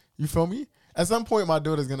 Okay. You feel me? At some point, my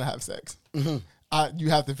daughter's going to have sex. You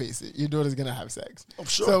have to face it. Your daughter's going to have sex. I'm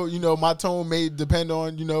sure. So, my tone may depend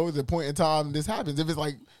on, the point in time this happens. If it's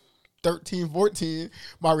like 13, 14,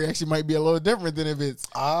 my reaction might be a little different than if it's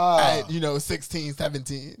at, 16,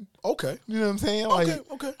 17. Okay. You know what I'm saying? Okay.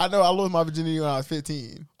 I know I lost my virginity when I was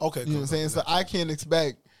 15. Okay. You know what I'm saying? So I can't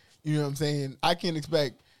expect, you know what I'm saying? I can't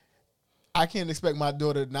expect my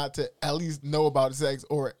daughter not to at least know about sex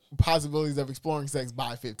or possibilities of exploring sex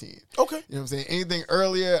by 15. Okay. You know what I'm saying? Anything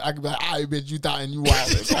earlier, I could be like, all right, bitch, you thought and you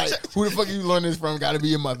wild. Like, who the fuck you learn this from? Gotta be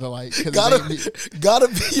your mother. Like, gotta be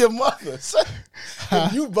your mother.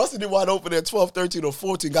 If you busted it wide open at 12, 13, or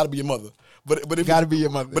 14, gotta be your mother. But if gotta be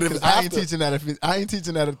your mother. But if I ain't teaching that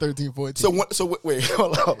at 13, 14. So wait,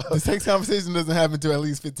 hold on. The sex conversation doesn't happen until at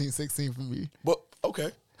least 15, 16 for me. But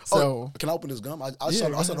okay. So can I open this gum? I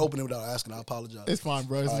started opening it without asking. I apologize. It's fine,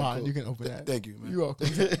 bro. It's mine. Cool. You can open that. Thank you, man. You're welcome.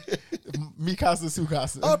 Mi casa, su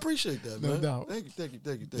casa. I appreciate that, man. No doubt. Thank you.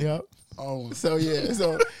 Yep. So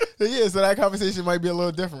that conversation might be a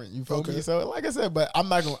little different. You feel me? So like I said, but I'm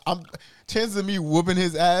not gonna. Chances of me whooping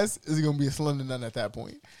his ass is gonna be a slim to none at that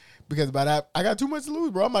point. Because by that, I got too much to lose,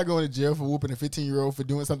 bro. I'm not going to jail for whooping a 15-year-old for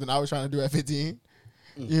doing something I was trying to do at 15.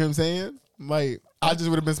 You know what I'm saying? Like, I just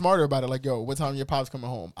would have been smarter about it. Like, yo, what time your pop's coming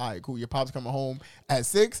home? All right, cool. Your pop's coming home at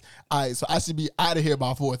 6. All right, so I should be out of here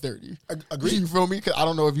by 4:30. Agreed. You feel me? Because I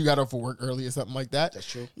don't know if you got up for work early or something like that. That's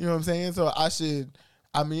true. You know what I'm saying? So I should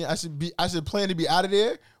plan to be out of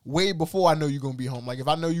there way before I know you're gonna be home. Like if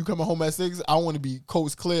I know you coming home at 6, I want to be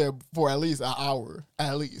coast clear for at least an hour,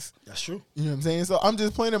 at least. That's true. You know what I'm saying? So I'm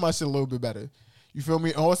just planning my shit a little bit better. You feel me?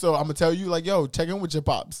 And also, I'm gonna tell you, like, yo, check in with your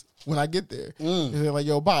pops when I get there. You're like,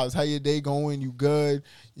 yo, pops, how your day going? You good?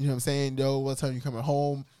 You know what I'm saying? Yo, what time you coming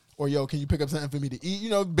home? Or yo, can you pick up something for me to eat? You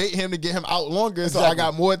know, bait him to get him out longer, so I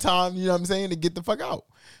got more time. You know what I'm saying, to get the fuck out.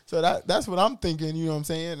 So that's what I'm thinking. You know what I'm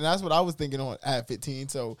saying? And that's what I was thinking on at 15.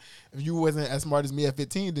 So if you wasn't as smart as me at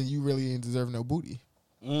 15, then you really ain't deserve no booty.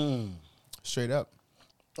 Straight up.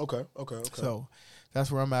 Okay. So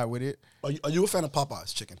that's where I'm at with it. Are you a fan of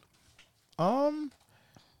Popeye's chicken?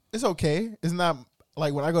 It's okay. It's not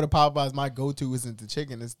like when I go to Popeyes, my go-to isn't the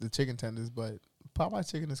chicken; it's the chicken tenders. But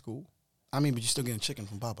Popeyes chicken is cool. I mean, but you're still getting chicken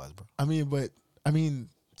from Popeyes, bro. I mean,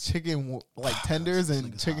 chicken like tenders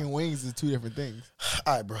and chicken wings is two different things.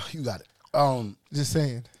 All right, bro, you got it. Just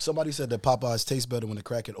saying. Somebody said that Popeyes tastes better when the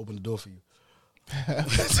crackhead opened the door for you.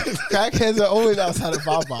 Crackheads are always outside of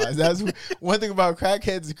Popeyes. That's one thing about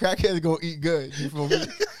crackheads. Crackheads gonna eat good. You feel me?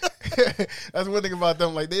 That's one thing about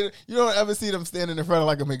them. Like you don't ever see them standing in front of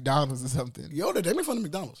like a McDonald's or something. Yo, they make fun of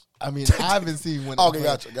McDonald's. I mean, I haven't seen one. Okay,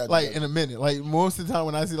 gotcha. In a minute. Like most of the time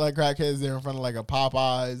when I see like crackheads, they're in front of like a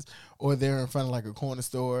Popeyes or they're in front of like a corner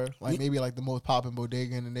store, like maybe like the most popping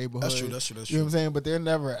bodega in the neighborhood. That's true. You know what I'm saying? But they're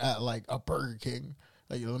never at like a Burger King.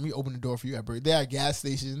 Like, let me open the door for you at Burger. They're at gas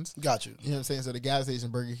stations. Got you. You know what I'm saying? So the gas station,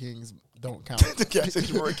 Burger Kings, don't count. The gas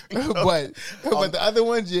station Burger King. but the other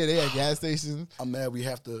ones, yeah, they had gas stations. I'm mad we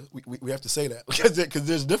have to say that because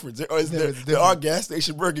there's difference. There are gas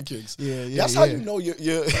station Burger Kings. Yeah. That's how you know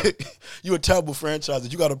you're a terrible franchise,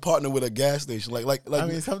 that you got to partner with a gas station. Like I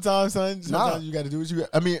mean, sometimes you got to do what you got.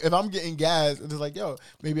 I mean, if I'm getting gas, it's like, yo,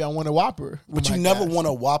 maybe I want a Whopper. But you never want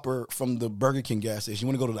a Whopper from the Burger King gas station. You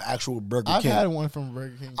want to go to the actual Burger King. I've had one from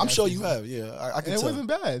Burger King. I'm sure you have. Yeah, I can tell. It wasn't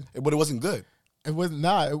bad, but it wasn't good. It wasn't.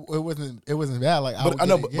 Nah, it wasn't bad. Like,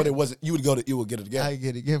 but it wasn't. You would get it again. I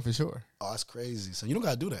get it again for sure. Oh, that's crazy. So you don't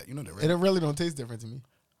gotta do that. You know that, right? It really don't taste different to me.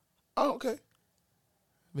 Oh, okay.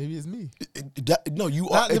 Maybe it's me. No, you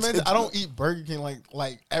Not are. I don't eat Burger King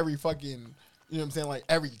like every fucking. You know what I'm saying? Like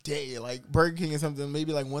every day. Like Burger King is something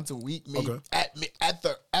maybe like once a week. Maybe at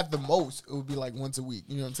the most it would be like once a week.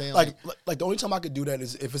 You know what I'm saying? Like the only time I could do that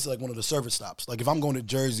is if it's like one of the service stops. Like if I'm going to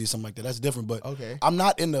Jersey or something like that, that's different. But okay. I'm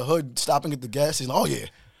not in the hood stopping at the gas station. Oh yeah.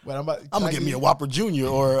 But I'm gonna get me a Whopper Jr.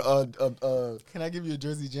 or Can I give you a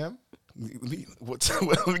Jersey Gem? Let me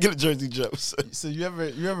get a Jersey Gem. So you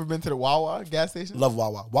ever been to the Wawa gas station? Love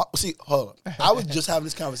Wawa. See, hold on. I was just having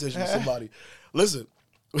this conversation with somebody. Listen.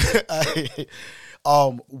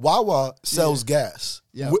 Wawa sells gas.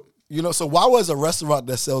 Yeah. You know, so Wawa is a restaurant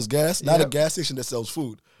that sells gas, not a gas station that sells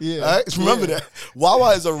food. Yeah. All right? Remember that.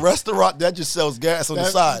 Wawa is a restaurant that just sells gas on the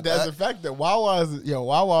side. That's the fact that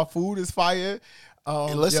Wawa food is fire.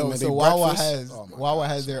 Listen, man, so Wawa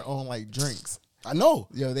has their own like drinks. I know.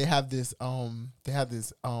 They have this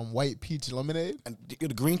white peach lemonade and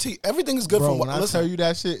the green tea. Everything is good bro, from when I tell you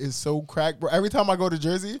that shit is so crack, bro. Every time I go to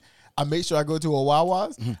Jersey, I make sure I go to a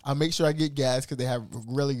Wawa's. Mm-hmm. I make sure I get gas because they have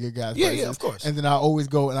really good gas prices. Yeah, of course. And then I always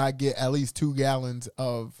go and I get at least 2 gallons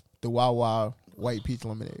of the Wawa white peach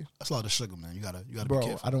lemonade. That's a lot of sugar, man. You gotta bro, be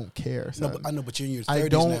careful. I don't care. No, I know, but you're in your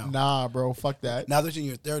 30s now. Nah, bro. Fuck that. Now that you're in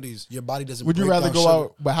your 30s, your body doesn't. Would you break rather down go sugar.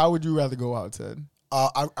 out? But how would you rather go out, Ted?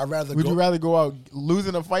 I'd rather. Would you rather go out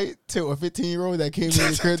losing a fight to a 15-year-old that came in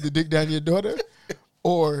your crib to dig down your daughter,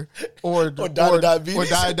 or die of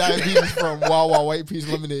diabetes from Wawa white peach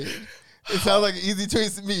lemonade? It sounds like an easy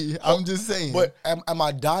choice to me. I'm just saying. But am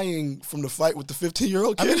I dying from the fight with the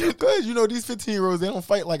 15-year-old kid? I mean, you could. You know, these 15-year-olds, they don't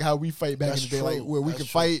fight like how we fight back in the day, like where we could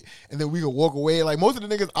fight and then we could walk away. Like most of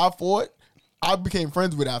the niggas I fought, I became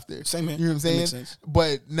friends with after. Same here. You know what I'm saying? Makes sense.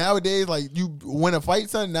 But nowadays, like you win a fight,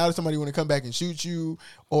 son, now somebody want to come back and shoot you,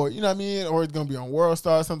 or you know what I mean, or it's gonna be on World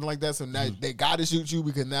Star or something like that. So now they gotta shoot you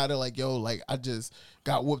because now they're like, yo, like I just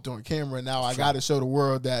got whooped on camera. Now I gotta show the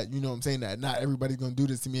world that, you know what I'm saying, that not everybody's gonna do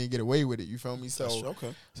this to me and get away with it. You feel me? So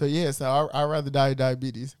okay. So yeah, so I'd rather die of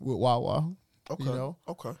diabetes with Wawa. Okay. You know?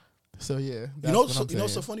 Okay. So yeah. You know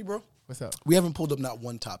what's so funny, bro? What's up? We haven't pulled up not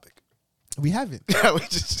one topic. We haven't. We're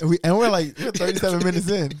 37 minutes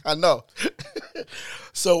in. I know.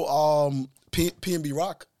 So P&B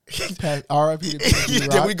Rock. R.I.P. to P&B Rock.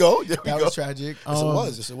 There we go. That was tragic.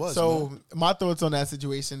 Yes, it was. So man. my thoughts on that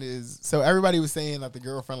situation is, so everybody was saying like the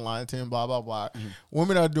girlfriend lied to him, blah, blah, blah. Mm-hmm.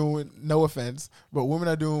 Women are doing, no offense, but women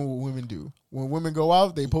are doing what women do. When women go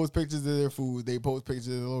out, they post pictures of their food. They post pictures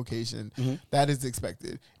of their location. Mm-hmm. That is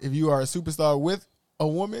expected. If you are a superstar with a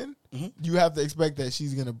woman, you have to expect that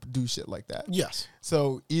she's gonna do shit like that. Yes.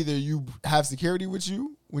 So either you have security with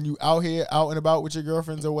you when you out here out and about with your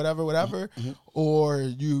girlfriends or whatever, or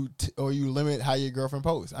you limit how your girlfriend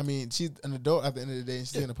posts. I mean, she's an adult at the end of the day, and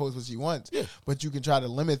she's gonna post what she wants. Yeah. But you can try to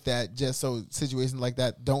limit that just so situations like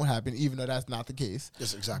that don't happen, even though that's not the case.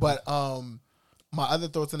 Yes, exactly. But my other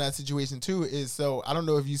thoughts on that situation too is, so I don't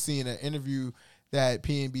know if you've seen an interview that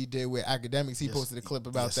P&B did with Academics. He posted a clip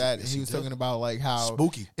about that, and he was talking about like how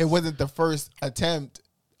spooky. It wasn't the first attempt,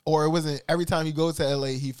 or it wasn't every time he goes to LA,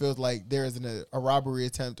 he feels like there is a robbery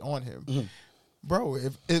attempt on him. Mm-hmm. Bro,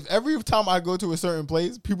 if every time I go to a certain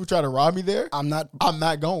place, people try to rob me there, I'm not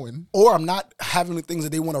going. Or I'm not having the things that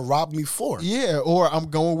they want to rob me for. Yeah, or I'm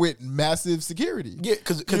going with massive security. Yeah,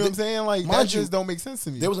 because you know what I'm saying? Like that just don't make sense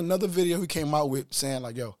to me. There was another video he came out with saying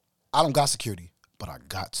like, yo, I don't got security, but I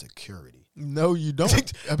got security. No, you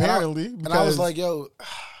don't. Apparently, and I was like, "Yo,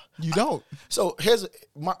 you don't." So here's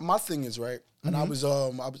my thing is right, and I was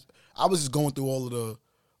just going through all of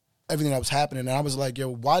everything that was happening, and I was like, "Yo,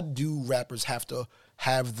 why do rappers have to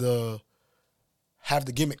have the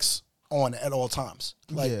gimmicks on at all times?"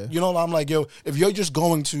 Like, you know, I'm like, "Yo, if you're just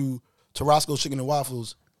going to Roscoe's Chicken and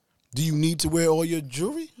Waffles, do you need to wear all your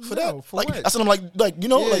jewelry for that?" For like what? that's what I'm like, you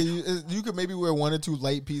know, like you could maybe wear 1 or 2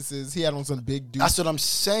 light pieces. He had on some big dudes. That's what I'm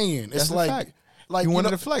saying. It's like you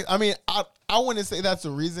wanted to flex. I mean, I I wouldn't say that's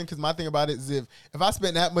the reason, because my thing about it is if I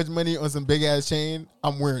spend that much money on some big ass chain,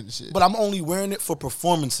 I'm wearing the shit. But I'm only wearing it for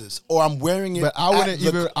performances, or I'm wearing it. But I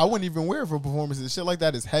wouldn't even wear it for performances. Shit like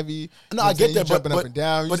that is heavy. No, I get that. Jumping up and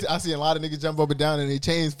down. I see a lot of niggas jump up and down and their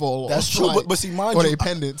chains fall off. That's true. Like, but see, mind or you, their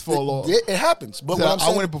pendants fall off. It happens. But So what I'm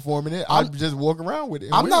saying, I wouldn't perform in it. I'd just walk around with it.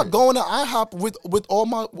 I'm not going to IHOP with all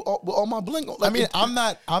my bling. Like, I mean,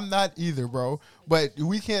 I'm not either, bro. But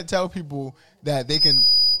we can't tell people that they can.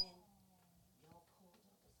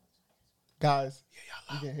 Guys,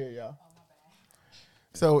 you can hear y'all.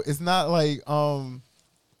 So it's not like what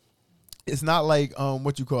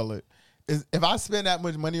you call it. If I spend that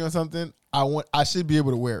much money on something, I should be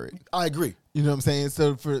able to wear it. I agree. You know what I'm saying?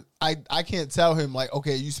 So I can't tell him like,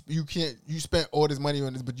 okay, you spent all this money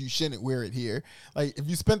on this, but you shouldn't wear it here. Like, if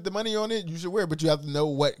you spent the money on it, you should wear it, but you have to know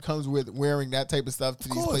what comes with wearing that type of stuff to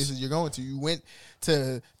these places you're going to. You went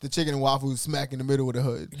to the Chicken and Waffles smack in the middle of the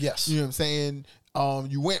hood. Yes. You know what I'm saying?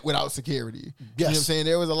 You went without security. Yes. You know what I'm saying?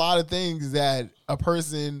 There was a lot of things that a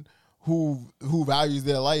person who values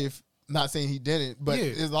their life, not saying he didn't, but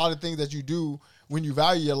there's a lot of things that you do when you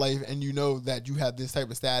value your life and you know that you have this type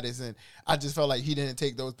of status. And I just felt like he didn't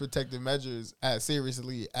take those protective measures as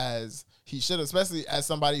seriously as he should, especially as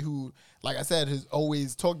somebody who, like I said, has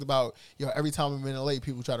always talked about, every time I'm in LA,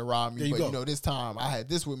 people try to rob me. But, this time I had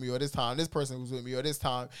this with me, or this time this person was with me, or this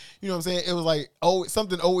time, you know what I'm saying? It was like,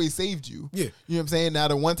 something always saved you. Yeah. You know what I'm saying? Now,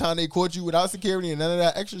 the one time they caught you without security and none of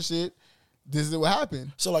that extra shit, this is what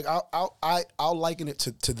happened. So, like, I'll liken it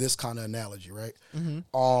to this kind of analogy, right?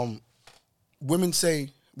 Mm-hmm. Women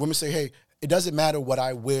say, hey, it doesn't matter what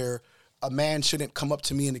I wear. A man shouldn't come up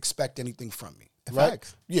to me and expect anything from me. Right?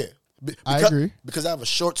 Facts. Yeah. I agree. Because I have a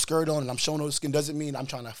short skirt on and I'm showing all the skin doesn't mean I'm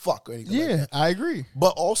trying to fuck or anything like that. I agree.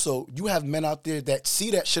 But also, you have men out there that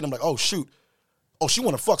see that shit. I'm like, oh, shoot. Oh, she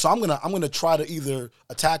want to fuck. So I'm gonna try to either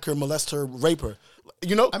attack her, molest her, rape her.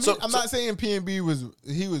 You know? I mean, I'm not saying P&B was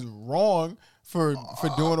wrong for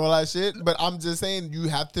doing all that shit, but I'm just saying you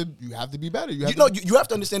have to be better. You have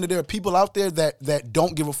to understand that there are people out there that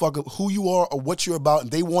don't give a fuck of who you are or what you're about,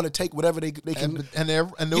 and they want to take whatever they can.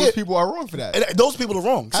 And those people are wrong for that. And those people are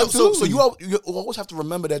wrong. Absolutely. So you always have to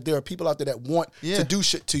remember that there are people out there that want to do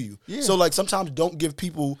shit to you. Yeah. So like sometimes don't give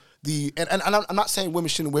people and I'm not saying women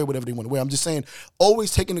shouldn't wear whatever they want to wear. I'm just saying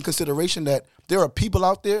always take into consideration that there are people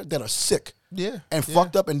out there that are sick. Yeah. And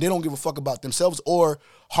fucked up, and they don't give a fuck about themselves or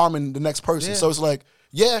harming the next person. Yeah. So it's like,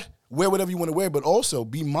 wear whatever you want to wear, but also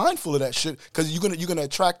be mindful of that shit, because you're gonna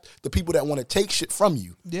attract the people that want to take shit from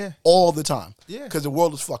you. Yeah. All the time. Yeah. Because the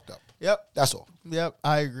world is fucked up. Yep. That's all. Yep.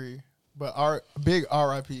 I agree. But our big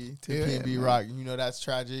R.I.P. to P&B Rock. That's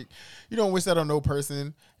tragic. You don't wish that on no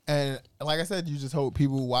person. And like I said, you just hope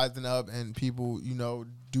people wisen up and people,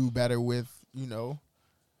 do better with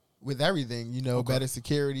everything, better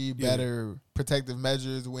security, better protective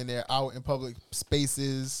measures when they're out in public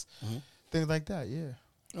spaces, things like that. Yeah,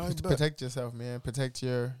 protect yourself, man. Protect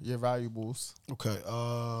your valuables. Okay.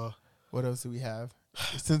 What else do we have?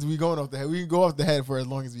 Since we going off the head, we can go off the head for as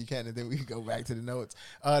long as we can, and then we can go back to the notes.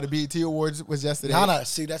 The BET Awards was yesterday. Nah.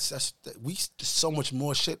 See, that's we so much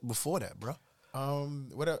more shit before that, bro.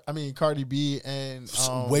 What else? I mean, Cardi B and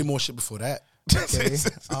way more shit before that. Okay.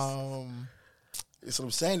 That's what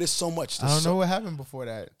I'm saying. There's so much. I don't know what happened before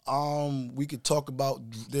that. We could talk about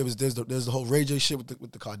there's the whole Ray J shit with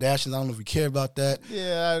the Kardashians. I don't know if we care about that.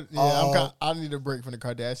 Yeah. I need a break from the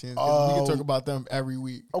Kardashians. We can talk about them every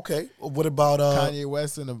week. Okay. What about Kanye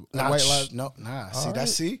West and the White Lives? No,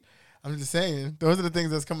 see. I'm just saying, those are the things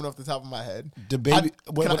that's coming off the top of my head. The baby.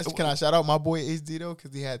 Can I shout out my boy HD though,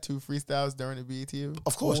 because he had 2 freestyles during the BET?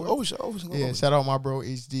 Of course. Always. Yeah. Shout out my bro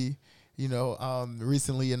HD.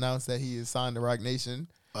 Recently announced that he is signed to Rock Nation.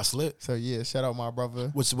 That's lit. So yeah, shout out my brother.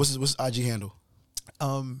 What's his IG handle?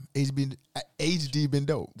 HD been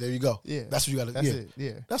dope. There you go. Yeah, that's what you got to. That's it.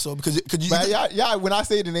 Yeah, that's all. Because you. But y'all, when I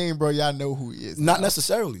say the name, bro, y'all know who he is. Not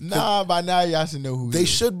necessarily. Nah, by now y'all should know who he is. They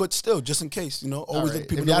should, but still, just in case, always let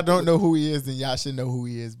people. If y'all don't know who he is, then y'all should know who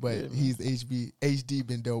he is. But he's HD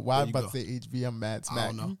been dope. Why I'm about to say HB? I'm mad smack. I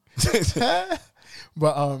don't know.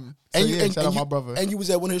 But shout out my brother. And you was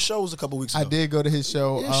at one of his shows a couple weeks ago. I did go to his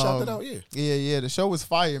show. Yeah, shout that out. Yeah. The show was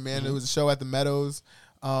fire, man. It was a show at the Meadows.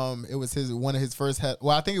 It was one of his first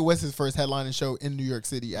I think it was his first headlining show in New York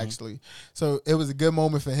City, actually. So it was a good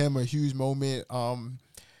moment for him, a huge moment.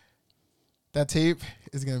 That tape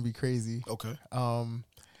is gonna be crazy. Okay.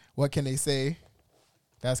 What can they say?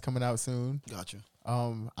 That's coming out soon. Gotcha.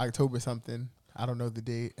 October something. I don't know the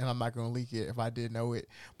date, and I'm not gonna leak it if I did know it.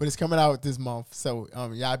 But it's coming out this month, so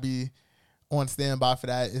y'all be on standby for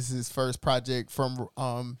that. It's his first project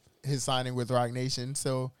from his signing with Rock Nation,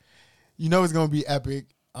 so it's gonna be epic.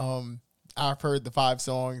 I I've heard the 5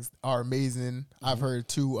 songs are amazing. I've heard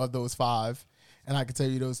 2 of those 5, and I can tell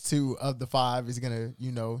you those 2 of the 5 is gonna,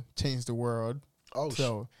 change the world. Oh,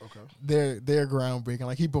 so okay. They're groundbreaking.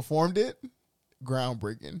 Like he performed it,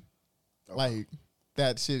 groundbreaking. Okay. Like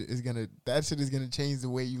that shit is gonna change the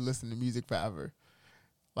way you listen to music forever.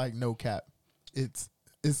 Like no cap, it's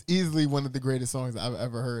easily one of the greatest songs I've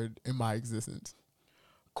ever heard in my existence.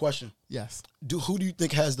 Question. Yes. Who do you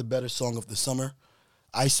think has the better song of the summer,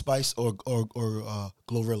 Ice Spice or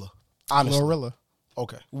Glorilla? Honestly. Glorilla.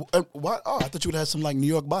 Okay. Why? Oh, I thought you would have some like New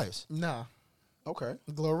York bias. Nah. Okay.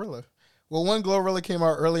 Glorilla. Well, one Glorilla came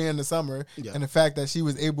out earlier in the summer, and the fact that she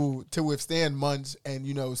was able to withstand Munch and,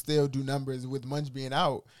 still do numbers with Munch being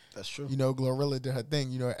out. That's true. Glorilla did her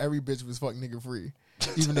thing. Every bitch was fuck nigga free,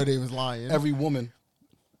 even though they was lying. Every woman.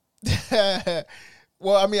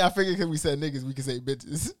 Well, I mean, I figured because we said niggas, we could say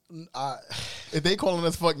bitches. If they calling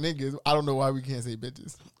us fuck niggas, I don't know why we can't say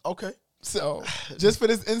bitches. Okay. So, just for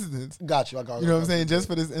this instance. Got you. I got you. You know what I'm saying? Just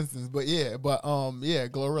for this instance. But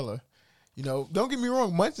Glorilla. Don't get me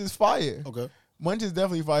wrong, Munch is fire. Okay. Munch is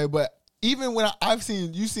definitely fire, but even when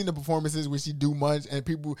you've seen the performances where she do Munch and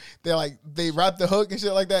people, they rap the hook and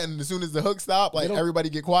shit like that, and as soon as the hook stop, everybody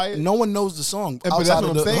get quiet. No one knows the song. But that's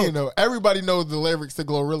what I'm saying, though. Everybody knows the lyrics to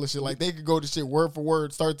Glorilla shit. Like, they could go to shit word for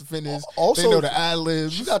word, start to finish. Also, they know the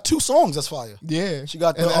ad-libs. She got 2 songs that's fire. Yeah. She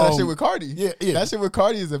got that shit with Cardi. Yeah. That shit with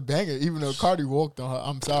Cardi is a banger, even though Cardi walked on her.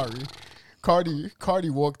 I'm sorry. Cardi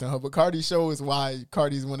walked on her, but Cardi shows why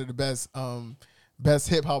Cardi's one of the best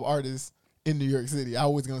hip-hop artists in New York City. I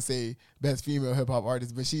was going to say best female hip-hop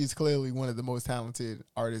artist, but she is clearly one of the most talented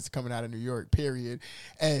artists coming out of New York, period.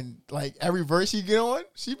 And, every verse she get on,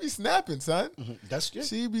 she be snapping, son. Mm-hmm. That's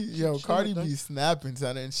good. Cardi be snapping,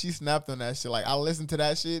 son, and she snapped on that shit. I listen to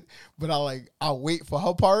that shit, but I wait for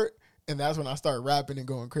her part, and that's when I start rapping and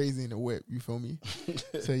going crazy in the whip. You feel me?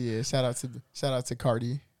 So, yeah, shout out to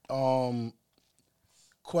Cardi.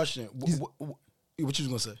 Question. What you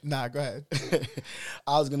was gonna say? Nah, go ahead.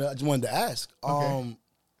 I just wanted to ask. Okay.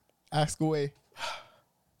 Ask away.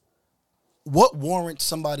 What warrants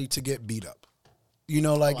somebody to get beat up? A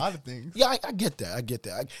lot of things. Yeah, I get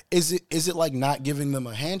that. Is it like not giving them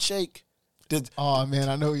a handshake? Oh man,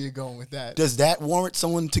 I know where you're going with that. Does that warrant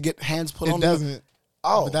someone to get hands put on them? It doesn't.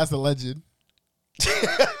 Oh, but that's alleged.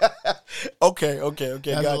 Okay.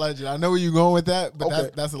 That's alleged. I know where you're going with that,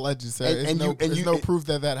 but that's alleged, sir. There's no proof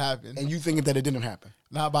that happened. And you thinking that it didn't happen?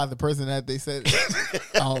 Not by the person that they said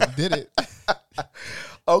did it.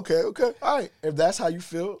 Okay. All right. If that's how you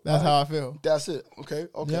feel, that's how I feel. That's it. Okay.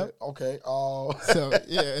 Yep. Okay. So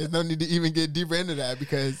yeah, there's no need to even get deeper into that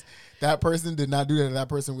because that person did not do that. That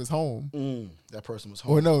person was home. That person was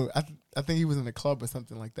home. Or no, I think he was in a club or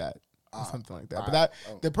something like that. Something like that.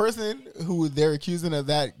 But the person who they're accusing of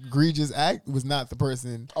that egregious act was not the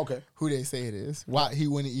person who they say it is. Why he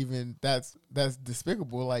wouldn't even, that's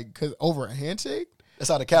despicable. Cause over a handshake?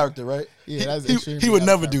 That's out of character, right? Yeah, that's extreme. He would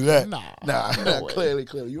never do that. Nah. No clearly.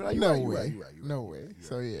 You're right. No way.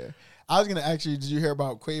 So yeah. I was gonna ask you, did you hear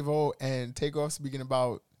about Quavo and Takeoff speaking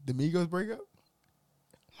about the Migos breakup?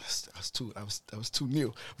 I was too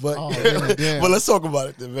new, but damn. but let's talk about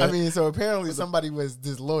it then, man. I mean, so apparently somebody was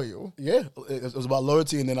disloyal. Yeah, it was about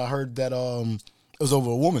loyalty, and then I heard that it was over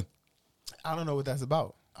a woman. I don't know what that's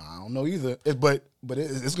about. I don't know either, but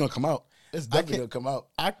it's gonna come out. It's definitely gonna come out.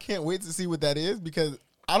 I can't wait to see what that is because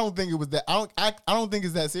I don't think it was that. I don't think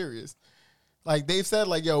it's that serious. They've said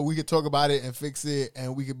yo, we could talk about it and fix it,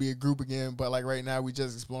 and we could be a group again. But right now, we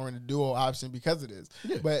just exploring the duo option because it is.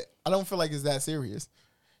 Yeah. But I don't feel like it's that serious.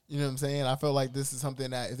 You know what I'm saying? I feel like this is something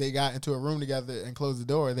that if they got into a room together and closed the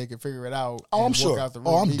door, they could figure it out. Oh, I'm sure. Out the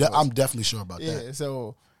room I'm definitely sure about that. Yeah.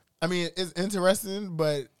 So, I mean, it's interesting,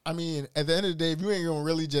 but I mean, at the end of the day, if you ain't gonna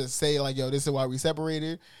really just say yo, this is why we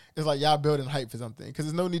separated, it's y'all building hype for something. Because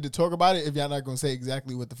there's no need to talk about it if y'all not gonna say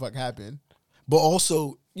exactly what the fuck happened. But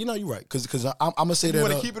also, you're right. Because I'm gonna say if that you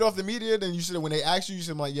want to keep it off the media, then you should. When they ask you, you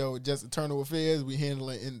should be yo, just internal affairs. We handle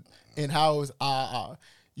it in house.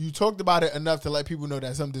 You talked about it enough to let people know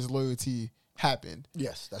that some disloyalty happened.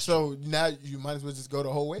 Yes, that's so true. Now you might as well just go the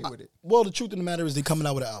whole way with it. Well, the truth of the matter is they're coming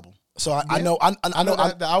out with an album. So I know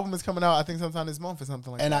that the album is coming out. I think sometime this month or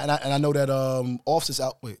something like that. And I know that Offset's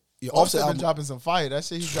out. Wait, yeah, Offset been dropping some fire. That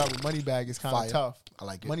shit he dropped with Moneybagg is kind of tough. I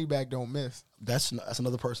like it. Moneybagg don't miss. That's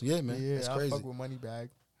another person. Yeah, man. Yeah, that's I crazy. fuck with Moneybagg.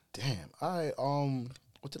 Damn. All right.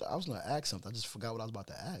 I was gonna ask something. I just forgot what I was about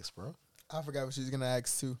to ask, bro. I forgot what she was gonna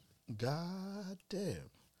ask too. God damn.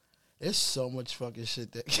 There's so much fucking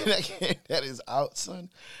shit that is out, son,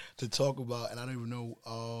 to talk about, and I don't even know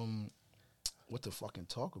what to fucking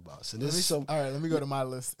talk about. So this is some. All right, let me go to my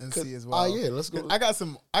list and see as well. Oh yeah, let's go. I got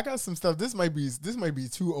some stuff. This might be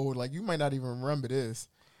too old. Like you might not even remember this.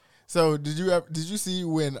 So did you see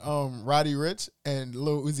when Roddy Ricch and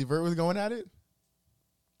Lil Uzi Vert was going at it?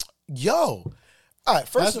 Yo, all right.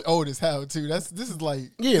 First, that's old as hell too. This is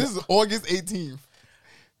August 18th.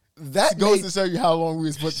 That goes to show you how long we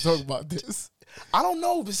were supposed to talk about this. I don't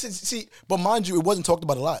know, but mind you, it wasn't talked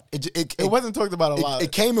about a lot. It wasn't talked about a lot.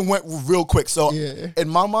 It came and went real quick. So in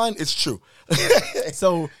my mind, it's true.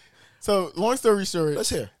 So long story short, let's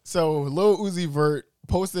hear. So Lil Uzi Vert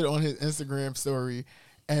posted on his Instagram story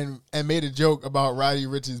and made a joke about Roddy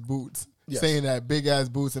Ricch's boots, saying that big ass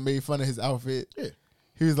boots, and made fun of his outfit. Yeah.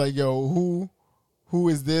 He was like, "Yo, who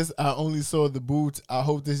is this? I only saw the boots. I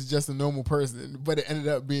hope this is just a normal person." But it ended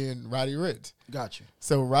up being Roddy Ricch. Got you.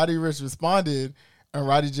 So Roddy Ricch responded, and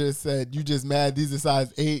Roddy just said, "You just mad these are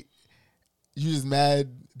size 8. You just mad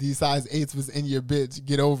these size 8s was in your bitch.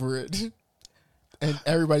 Get over it." And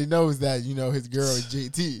everybody knows that, his girl is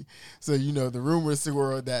JT. So, the rumors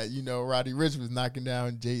swirled that, Roddy Ricch was knocking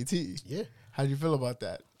down JT. Yeah. How do you feel about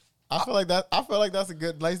that? I feel like that's a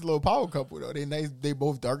good, nice little power couple though. They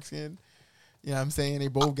both dark skinned. You know what I'm saying? They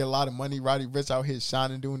both get a lot of money. Roddy Ricch out here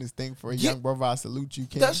shining, doing his thing for a young brother. I salute you,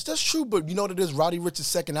 King. That's true, but you know what it is? Roddy Ricch's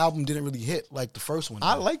second album didn't really hit like the first one.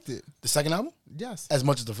 I liked it. The second album? Yes. As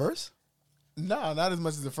much as the first? No, not as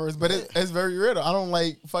much as the first, but it's very rare. I don't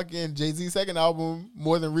like fucking Jay-Z's second album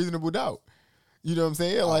more than Reasonable Doubt. You know what I'm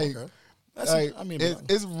saying? Okay.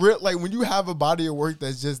 It's real. Like when you have a body of work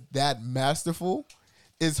that's just that masterful,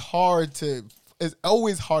 it's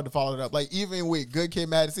always hard to follow it up. Like even with Good Kid,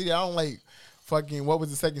 Mad City, I don't like fucking, what was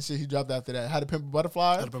the second shit he dropped after that? How to Pimp a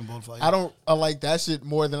Butterfly? How to Pimp a Butterfly. Yeah. I don't like that shit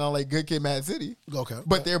more than I like Good Kid, Mad City. Okay.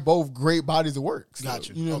 But they're both great bodies of work. So, Got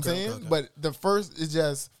you. You know what I'm saying? Okay. But the first is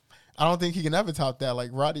just, I don't think he can ever top that. Like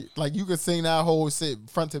Roddy, like you could sing that whole shit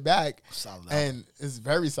front to back, solid and it's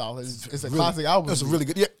very solid. It's a really, classic album. It's a really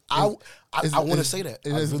good. Yeah, I want to say that.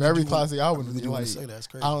 It is a very classic album. I really do want to say that. That's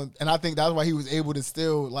crazy. And I think that's why he was able to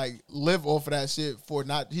still like live off of that shit for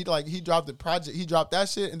not. He dropped the project. He dropped that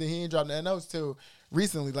shit, and then he ain't dropped nothing else till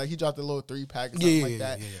recently. Like he dropped a little 3-pack or something like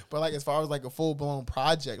that. Yeah. But like as far as like a full blown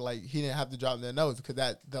project, like he didn't have to drop nothing else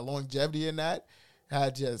because the longevity in that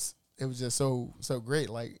it was just so great.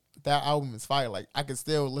 Like that album is fire. Like I can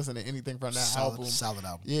still listen to anything from that album. Solid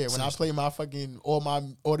album. Yeah, when I play my fucking all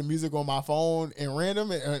the music on my phone and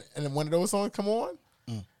random and one of those songs come on,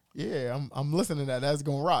 yeah, I'm listening to that. That's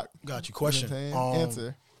gonna rock. Got you. Question. You know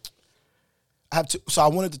answer. I have to. So I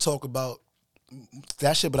wanted to talk about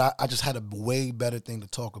that shit, but I just had a way better thing to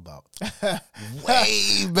talk about.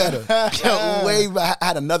 Way better. Way better. I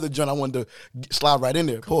had another joint I wanted to slide right in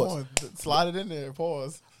there. Pause. Slide it in there.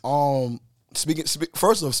 Pause.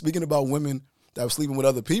 Speaking about women that were sleeping with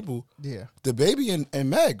other people. Yeah. The Baby and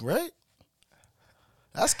Meg, right?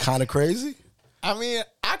 That's kind of crazy. I mean,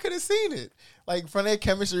 I could have seen it. Like from their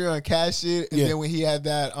chemistry on Cash shit, and then when he had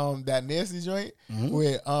that nasty joint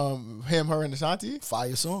with him, her, and Ashanti.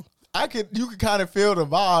 Fire song. You could kind of feel the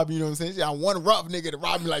vibe, you know what I'm saying? I want a rough nigga to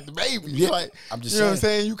rob me like the Baby. Yeah, like, I'm just you know what I'm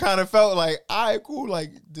saying? You kind of felt like, all right, cool,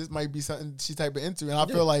 like this might be something she type of into. And I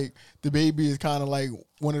feel like the Baby is kind of like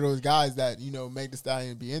one of those guys that, Meg Thee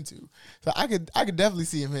Stallion be into. So I could definitely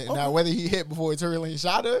see him hit. Okay. Now, whether he hit before Tory Lane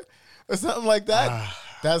shot her or something like that,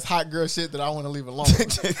 that's hot girl shit that I want to leave alone. You know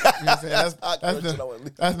what I'm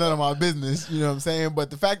saying? That's none of my business, you know what I'm saying?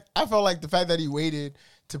 But I felt like the fact that he waited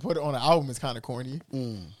to put it on an album is kind of corny.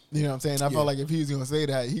 You know what I'm saying? I felt like if he was going to say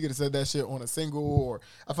that, he could have said that shit on a single, or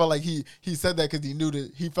I felt like he said that because he knew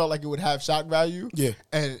that he felt like it would have shock value. Yeah.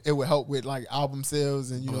 And it would help with like album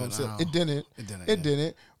sales and, you know what I'm saying? It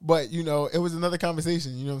didn't. But, it was another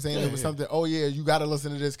conversation. You know what I'm saying? It was something, you got to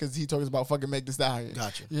listen to this because he talks about fucking Meg Thee Stallion.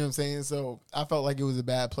 Gotcha. You know what I'm saying? So I felt like it was a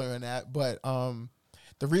bad play on that. But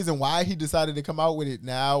the reason why he decided to come out with it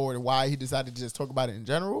now, or why he decided to just talk about it in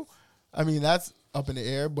general, I mean, that's up in the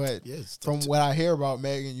air, but from what I hear about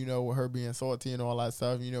Megan, with her being salty and all that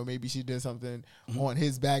stuff, maybe she did something on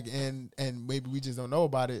his back end and maybe we just don't know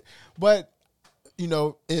about it. But,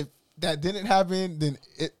 if that didn't happen, then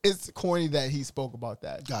it's corny that he spoke about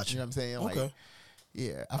that. Gotcha. You know what I'm saying? Okay. Like,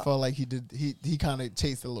 yeah, I felt like he did. He kind of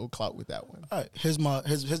chased a little clout with that one. All right, here's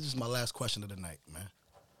just my last question of the night, man.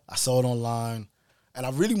 I saw it online, and I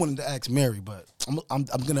really wanted to ask Mary, but I'm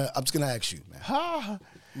just gonna ask you, man.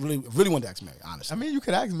 Really wanted to ask Mary, honestly. I mean, you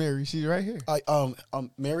could ask Mary. She's right here.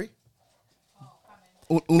 Mary.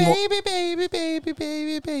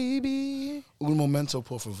 Baby. Un momento,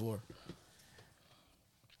 por favor.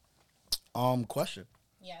 Question.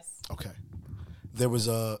 Yes. Okay. There was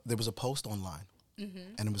a post online,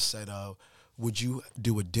 and it was said, would you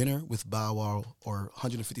do a dinner with Bow Wow or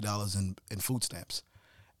 $150 in food stamps?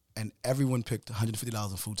 And everyone picked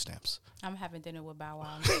 $150 in food stamps. I'm having dinner with Bow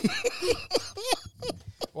Wow.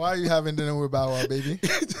 Why are you having dinner with Bow Wow, baby?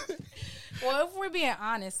 Well, if we're being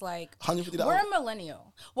honest, like $150. we're a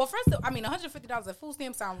millennial. Well, first, $150 in food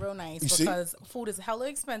stamps sound real nice because food is hella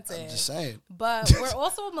expensive. I'm just saying. But we're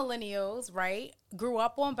also millennials, right? Grew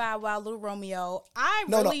up on Bow Wow, Lil Romeo. I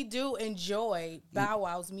really do enjoy Bow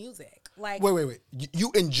Wow's music. Like, wait.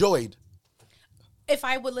 You enjoyed. If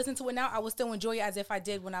I would listen to it now, I would still enjoy it as if I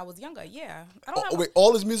did when I was younger. Yeah, I don't know. Wait,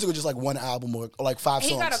 all his music or just like one album or like 5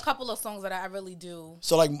 songs? He got a couple of songs that I really do.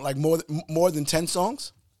 So like more than 10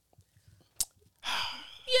 songs?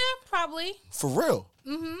 Yeah, probably. For real?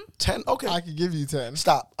 10? Okay. I could give you 10.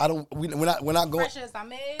 Stop. We're not going. Precious, I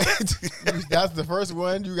made. That's the first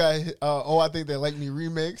one. You got I Think They Like Me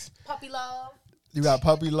remix. Puppy Love. You got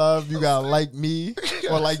Puppy Love. You got Like Me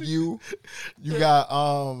or Like You. You got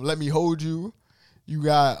Let Me Hold You. You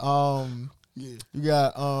got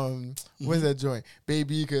what's that joint?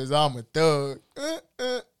 Baby, cause I'm a thug.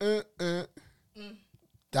 That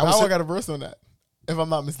I got a verse on that, if I'm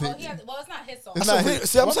not mistaken. Well, it's not his song. It's not his.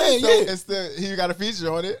 See, I'm saying, yeah. It's he got a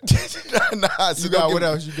feature on it. Nah, you got what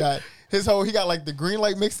else? You got he got like the Green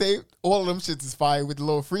Light mixtape. All of them shits is fire with the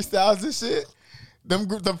little freestyles and shit.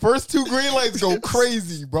 The first 2 green lights go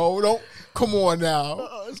crazy, bro. Don't come on now.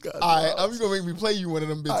 All right, I'm gonna make me play you one of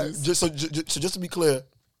them bitches. Right, just to be clear,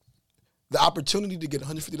 the opportunity to get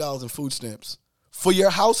 $150 in food stamps for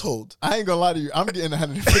your household. I ain't gonna lie to you. I'm getting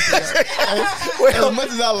 $150. As much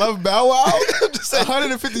as I love Bow Wow,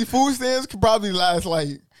 150 food stamps could probably last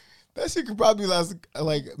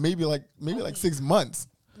maybe 6 months.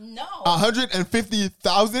 No.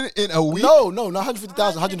 150,000 in a week? No, not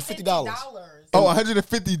 150,000. $150. Oh,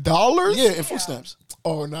 $150? Yeah, in food stamps.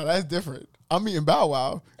 Oh, no, that's different. I'm eating Bow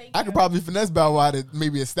Wow. I could probably finesse Bow Wow to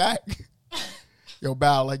maybe a stack. Yo,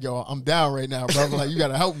 Bow, I'm down right now, bro. Like, you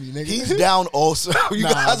gotta help me, nigga. He's down also. You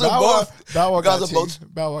guys are both. Bow Wow got you.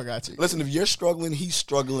 Bow Wow got you. Listen, if you're struggling, he's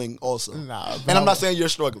struggling also. Nah, and I'm not saying you're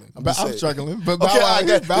struggling. I'm struggling, but Bow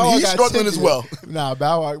Wow, he's struggling as well. Nah,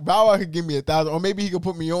 Bow Wow could give me 1,000, or maybe he could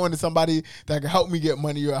put me on to somebody that could help me get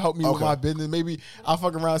money or help me with my business. Maybe I'll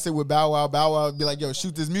fuck around and say with Bow Wow. Bow Wow would be like, yo,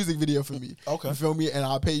 shoot this music video for me. Okay. You feel me? And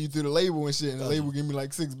I'll pay you through the label and shit. And the label give me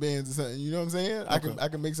like 6 bands or something. You know what I'm saying? Okay. I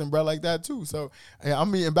can make some bread like that too. So yeah,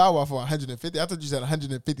 I'm eating Bow Wow for 150. I thought you said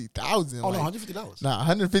 150,000. Oh, no, $150. Nah,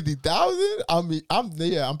 150,000.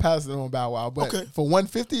 I'm passing on Bow Wow. But for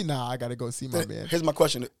 150, nah, I gotta go see my man. Here's my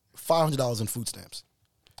question: $500 in food stamps.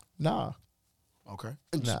 Nah. Okay.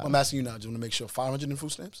 I'm asking you now. Just want to make sure. 500 in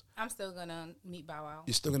food stamps. I'm still gonna meet Bow Wow.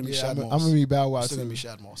 You're still gonna meet Shad Moss. I'm gonna meet Bow Wow. Still gonna meet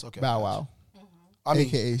Shad Moss. Okay. Bow Wow.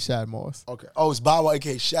 AKA Shad Moss. Okay. Oh, it's Bow Wow,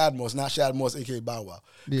 aka Shad Moss, not Shad Moss, aka Bow Wow.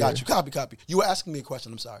 Yeah. Got you. Copy. You were asking me a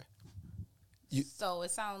question. I'm sorry. So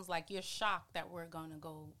it sounds like you're shocked that we're gonna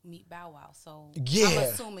go meet Bow Wow. So yeah. I'm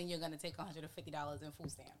assuming you're gonna take $150 in food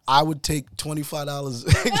stamps. I would take $25.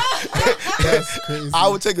 That's crazy. I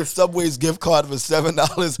would take a Subway's gift card for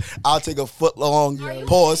 $7. I'll take a foot long.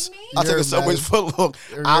 Pause. I'll take a Subway's foot long.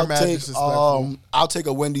 I'll take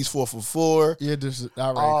a Wendy's 4 for $4. You're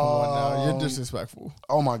all right, come on now. You're disrespectful.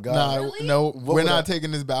 Oh my God. Nah, really? no, we're not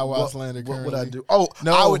taking this Bow Wow slander. What would I do? Oh,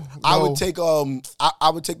 no. I would take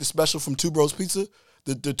the special from Two Bros Pizza,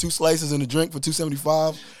 the 2 slices and a drink for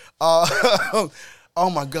 $2.75. Oh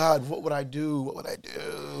my God, what would I do?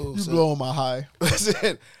 You blowing my high.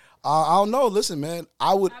 Listen, I don't know. Listen, man,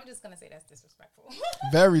 I'm just gonna say that's disrespectful.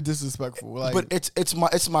 Very disrespectful. Like, but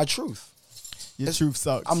it's my truth. Your truth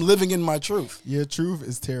sucks. I'm living in my truth. Your truth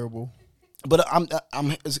is terrible. But I'm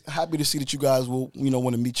happy to see that you guys will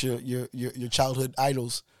want to meet your childhood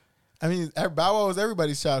idols. I mean, Bow Wow is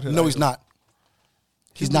everybody's childhood. No, he's not.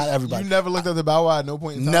 He's not everybody. You never looked up to Bow Wow at no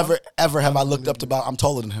point in time? Never, ever have I looked up to Bow Wow. I'm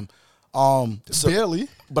taller than him. Barely.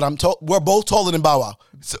 But we're both taller than Bow Wow.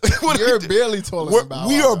 So, you're barely taller than Bow Wow.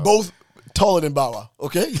 We are both taller than Bow Wow,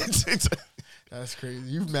 okay? That's crazy.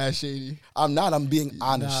 You mad shady. I'm not. I'm being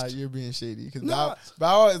honest. Nah, you're being shady. Because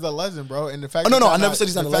Bow Wow is a legend, bro. And the fact I never said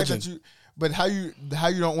he's not a legend. But how you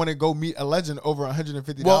don't want to go meet a legend over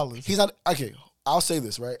 $150? Well, he's not. Okay, I'll say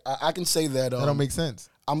this, right? I can say that. That don't make sense.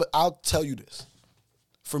 I'll tell you this.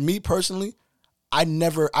 For me personally, I've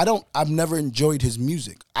never enjoyed his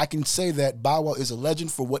music. I can say that Bow Wow is a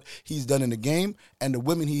legend for what he's done in the game and the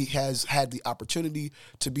women he has had the opportunity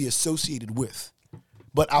to be associated with.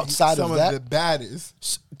 But outside of that, some of the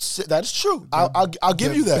baddest. That's true. I'll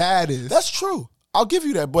give you that. Baddest. That's true. I'll give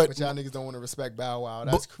you that. But y'all niggas don't want to respect Bow Wow.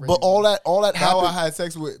 That's crazy. But all that Bow Wow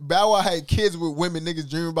Bow Wow had kids with women niggas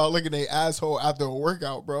dream about licking their asshole after a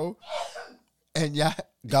workout, bro. And yeah,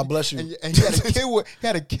 God bless you. And he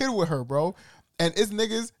had a kid with her, bro. And it's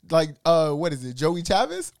niggas like what is it, Joey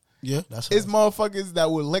Chavez? Yeah, that's it's motherfuckers that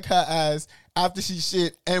would lick her ass after she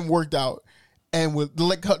shit and worked out, and would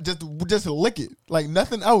lick her just lick it like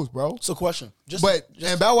nothing else, bro. So question,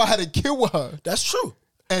 and Bow Wow had a kid with her. That's true.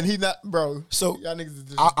 And he not, bro. So y'all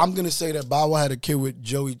niggas I'm gonna say that Bow Wow had a kid with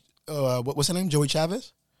Joey. What's her name? Joey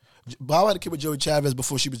Chavez. Bow Wow had a kid with Joey Chavez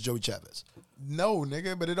before she was Joey Chavez. No,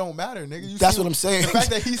 nigga, but it don't matter, nigga. That's what I'm saying. The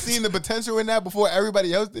fact that he's seen the potential in that before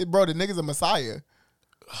everybody else did, bro. The nigga's a messiah.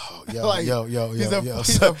 Oh, yo.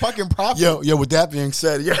 He's a fucking prophet. Yo. With that being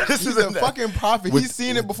said, he's a fucking prophet. He's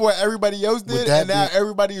seen it before everybody else did, and now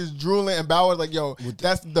everybody is drooling. And Bow Wow's like, yo,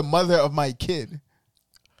 that's the mother of my kid.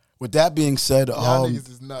 With that being said, niggas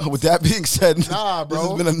is nuts. With that being said, nah, bro. This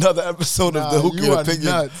has been another episode of the Hookah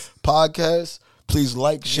Opinion podcast. Please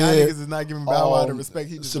like, share. Y'all niggas is not giving Bow Wow the respect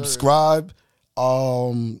he deserves. Subscribe.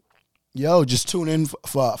 Just tune in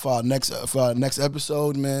for our next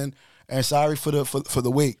episode, man. And sorry for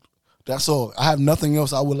the wait. That's all. I have nothing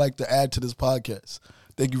else I would like to add to this podcast.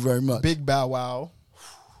 Thank you very much. Big Bow Wow.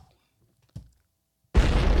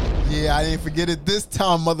 Yeah, I didn't forget it this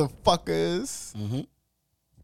time, motherfuckers. Mm-hmm.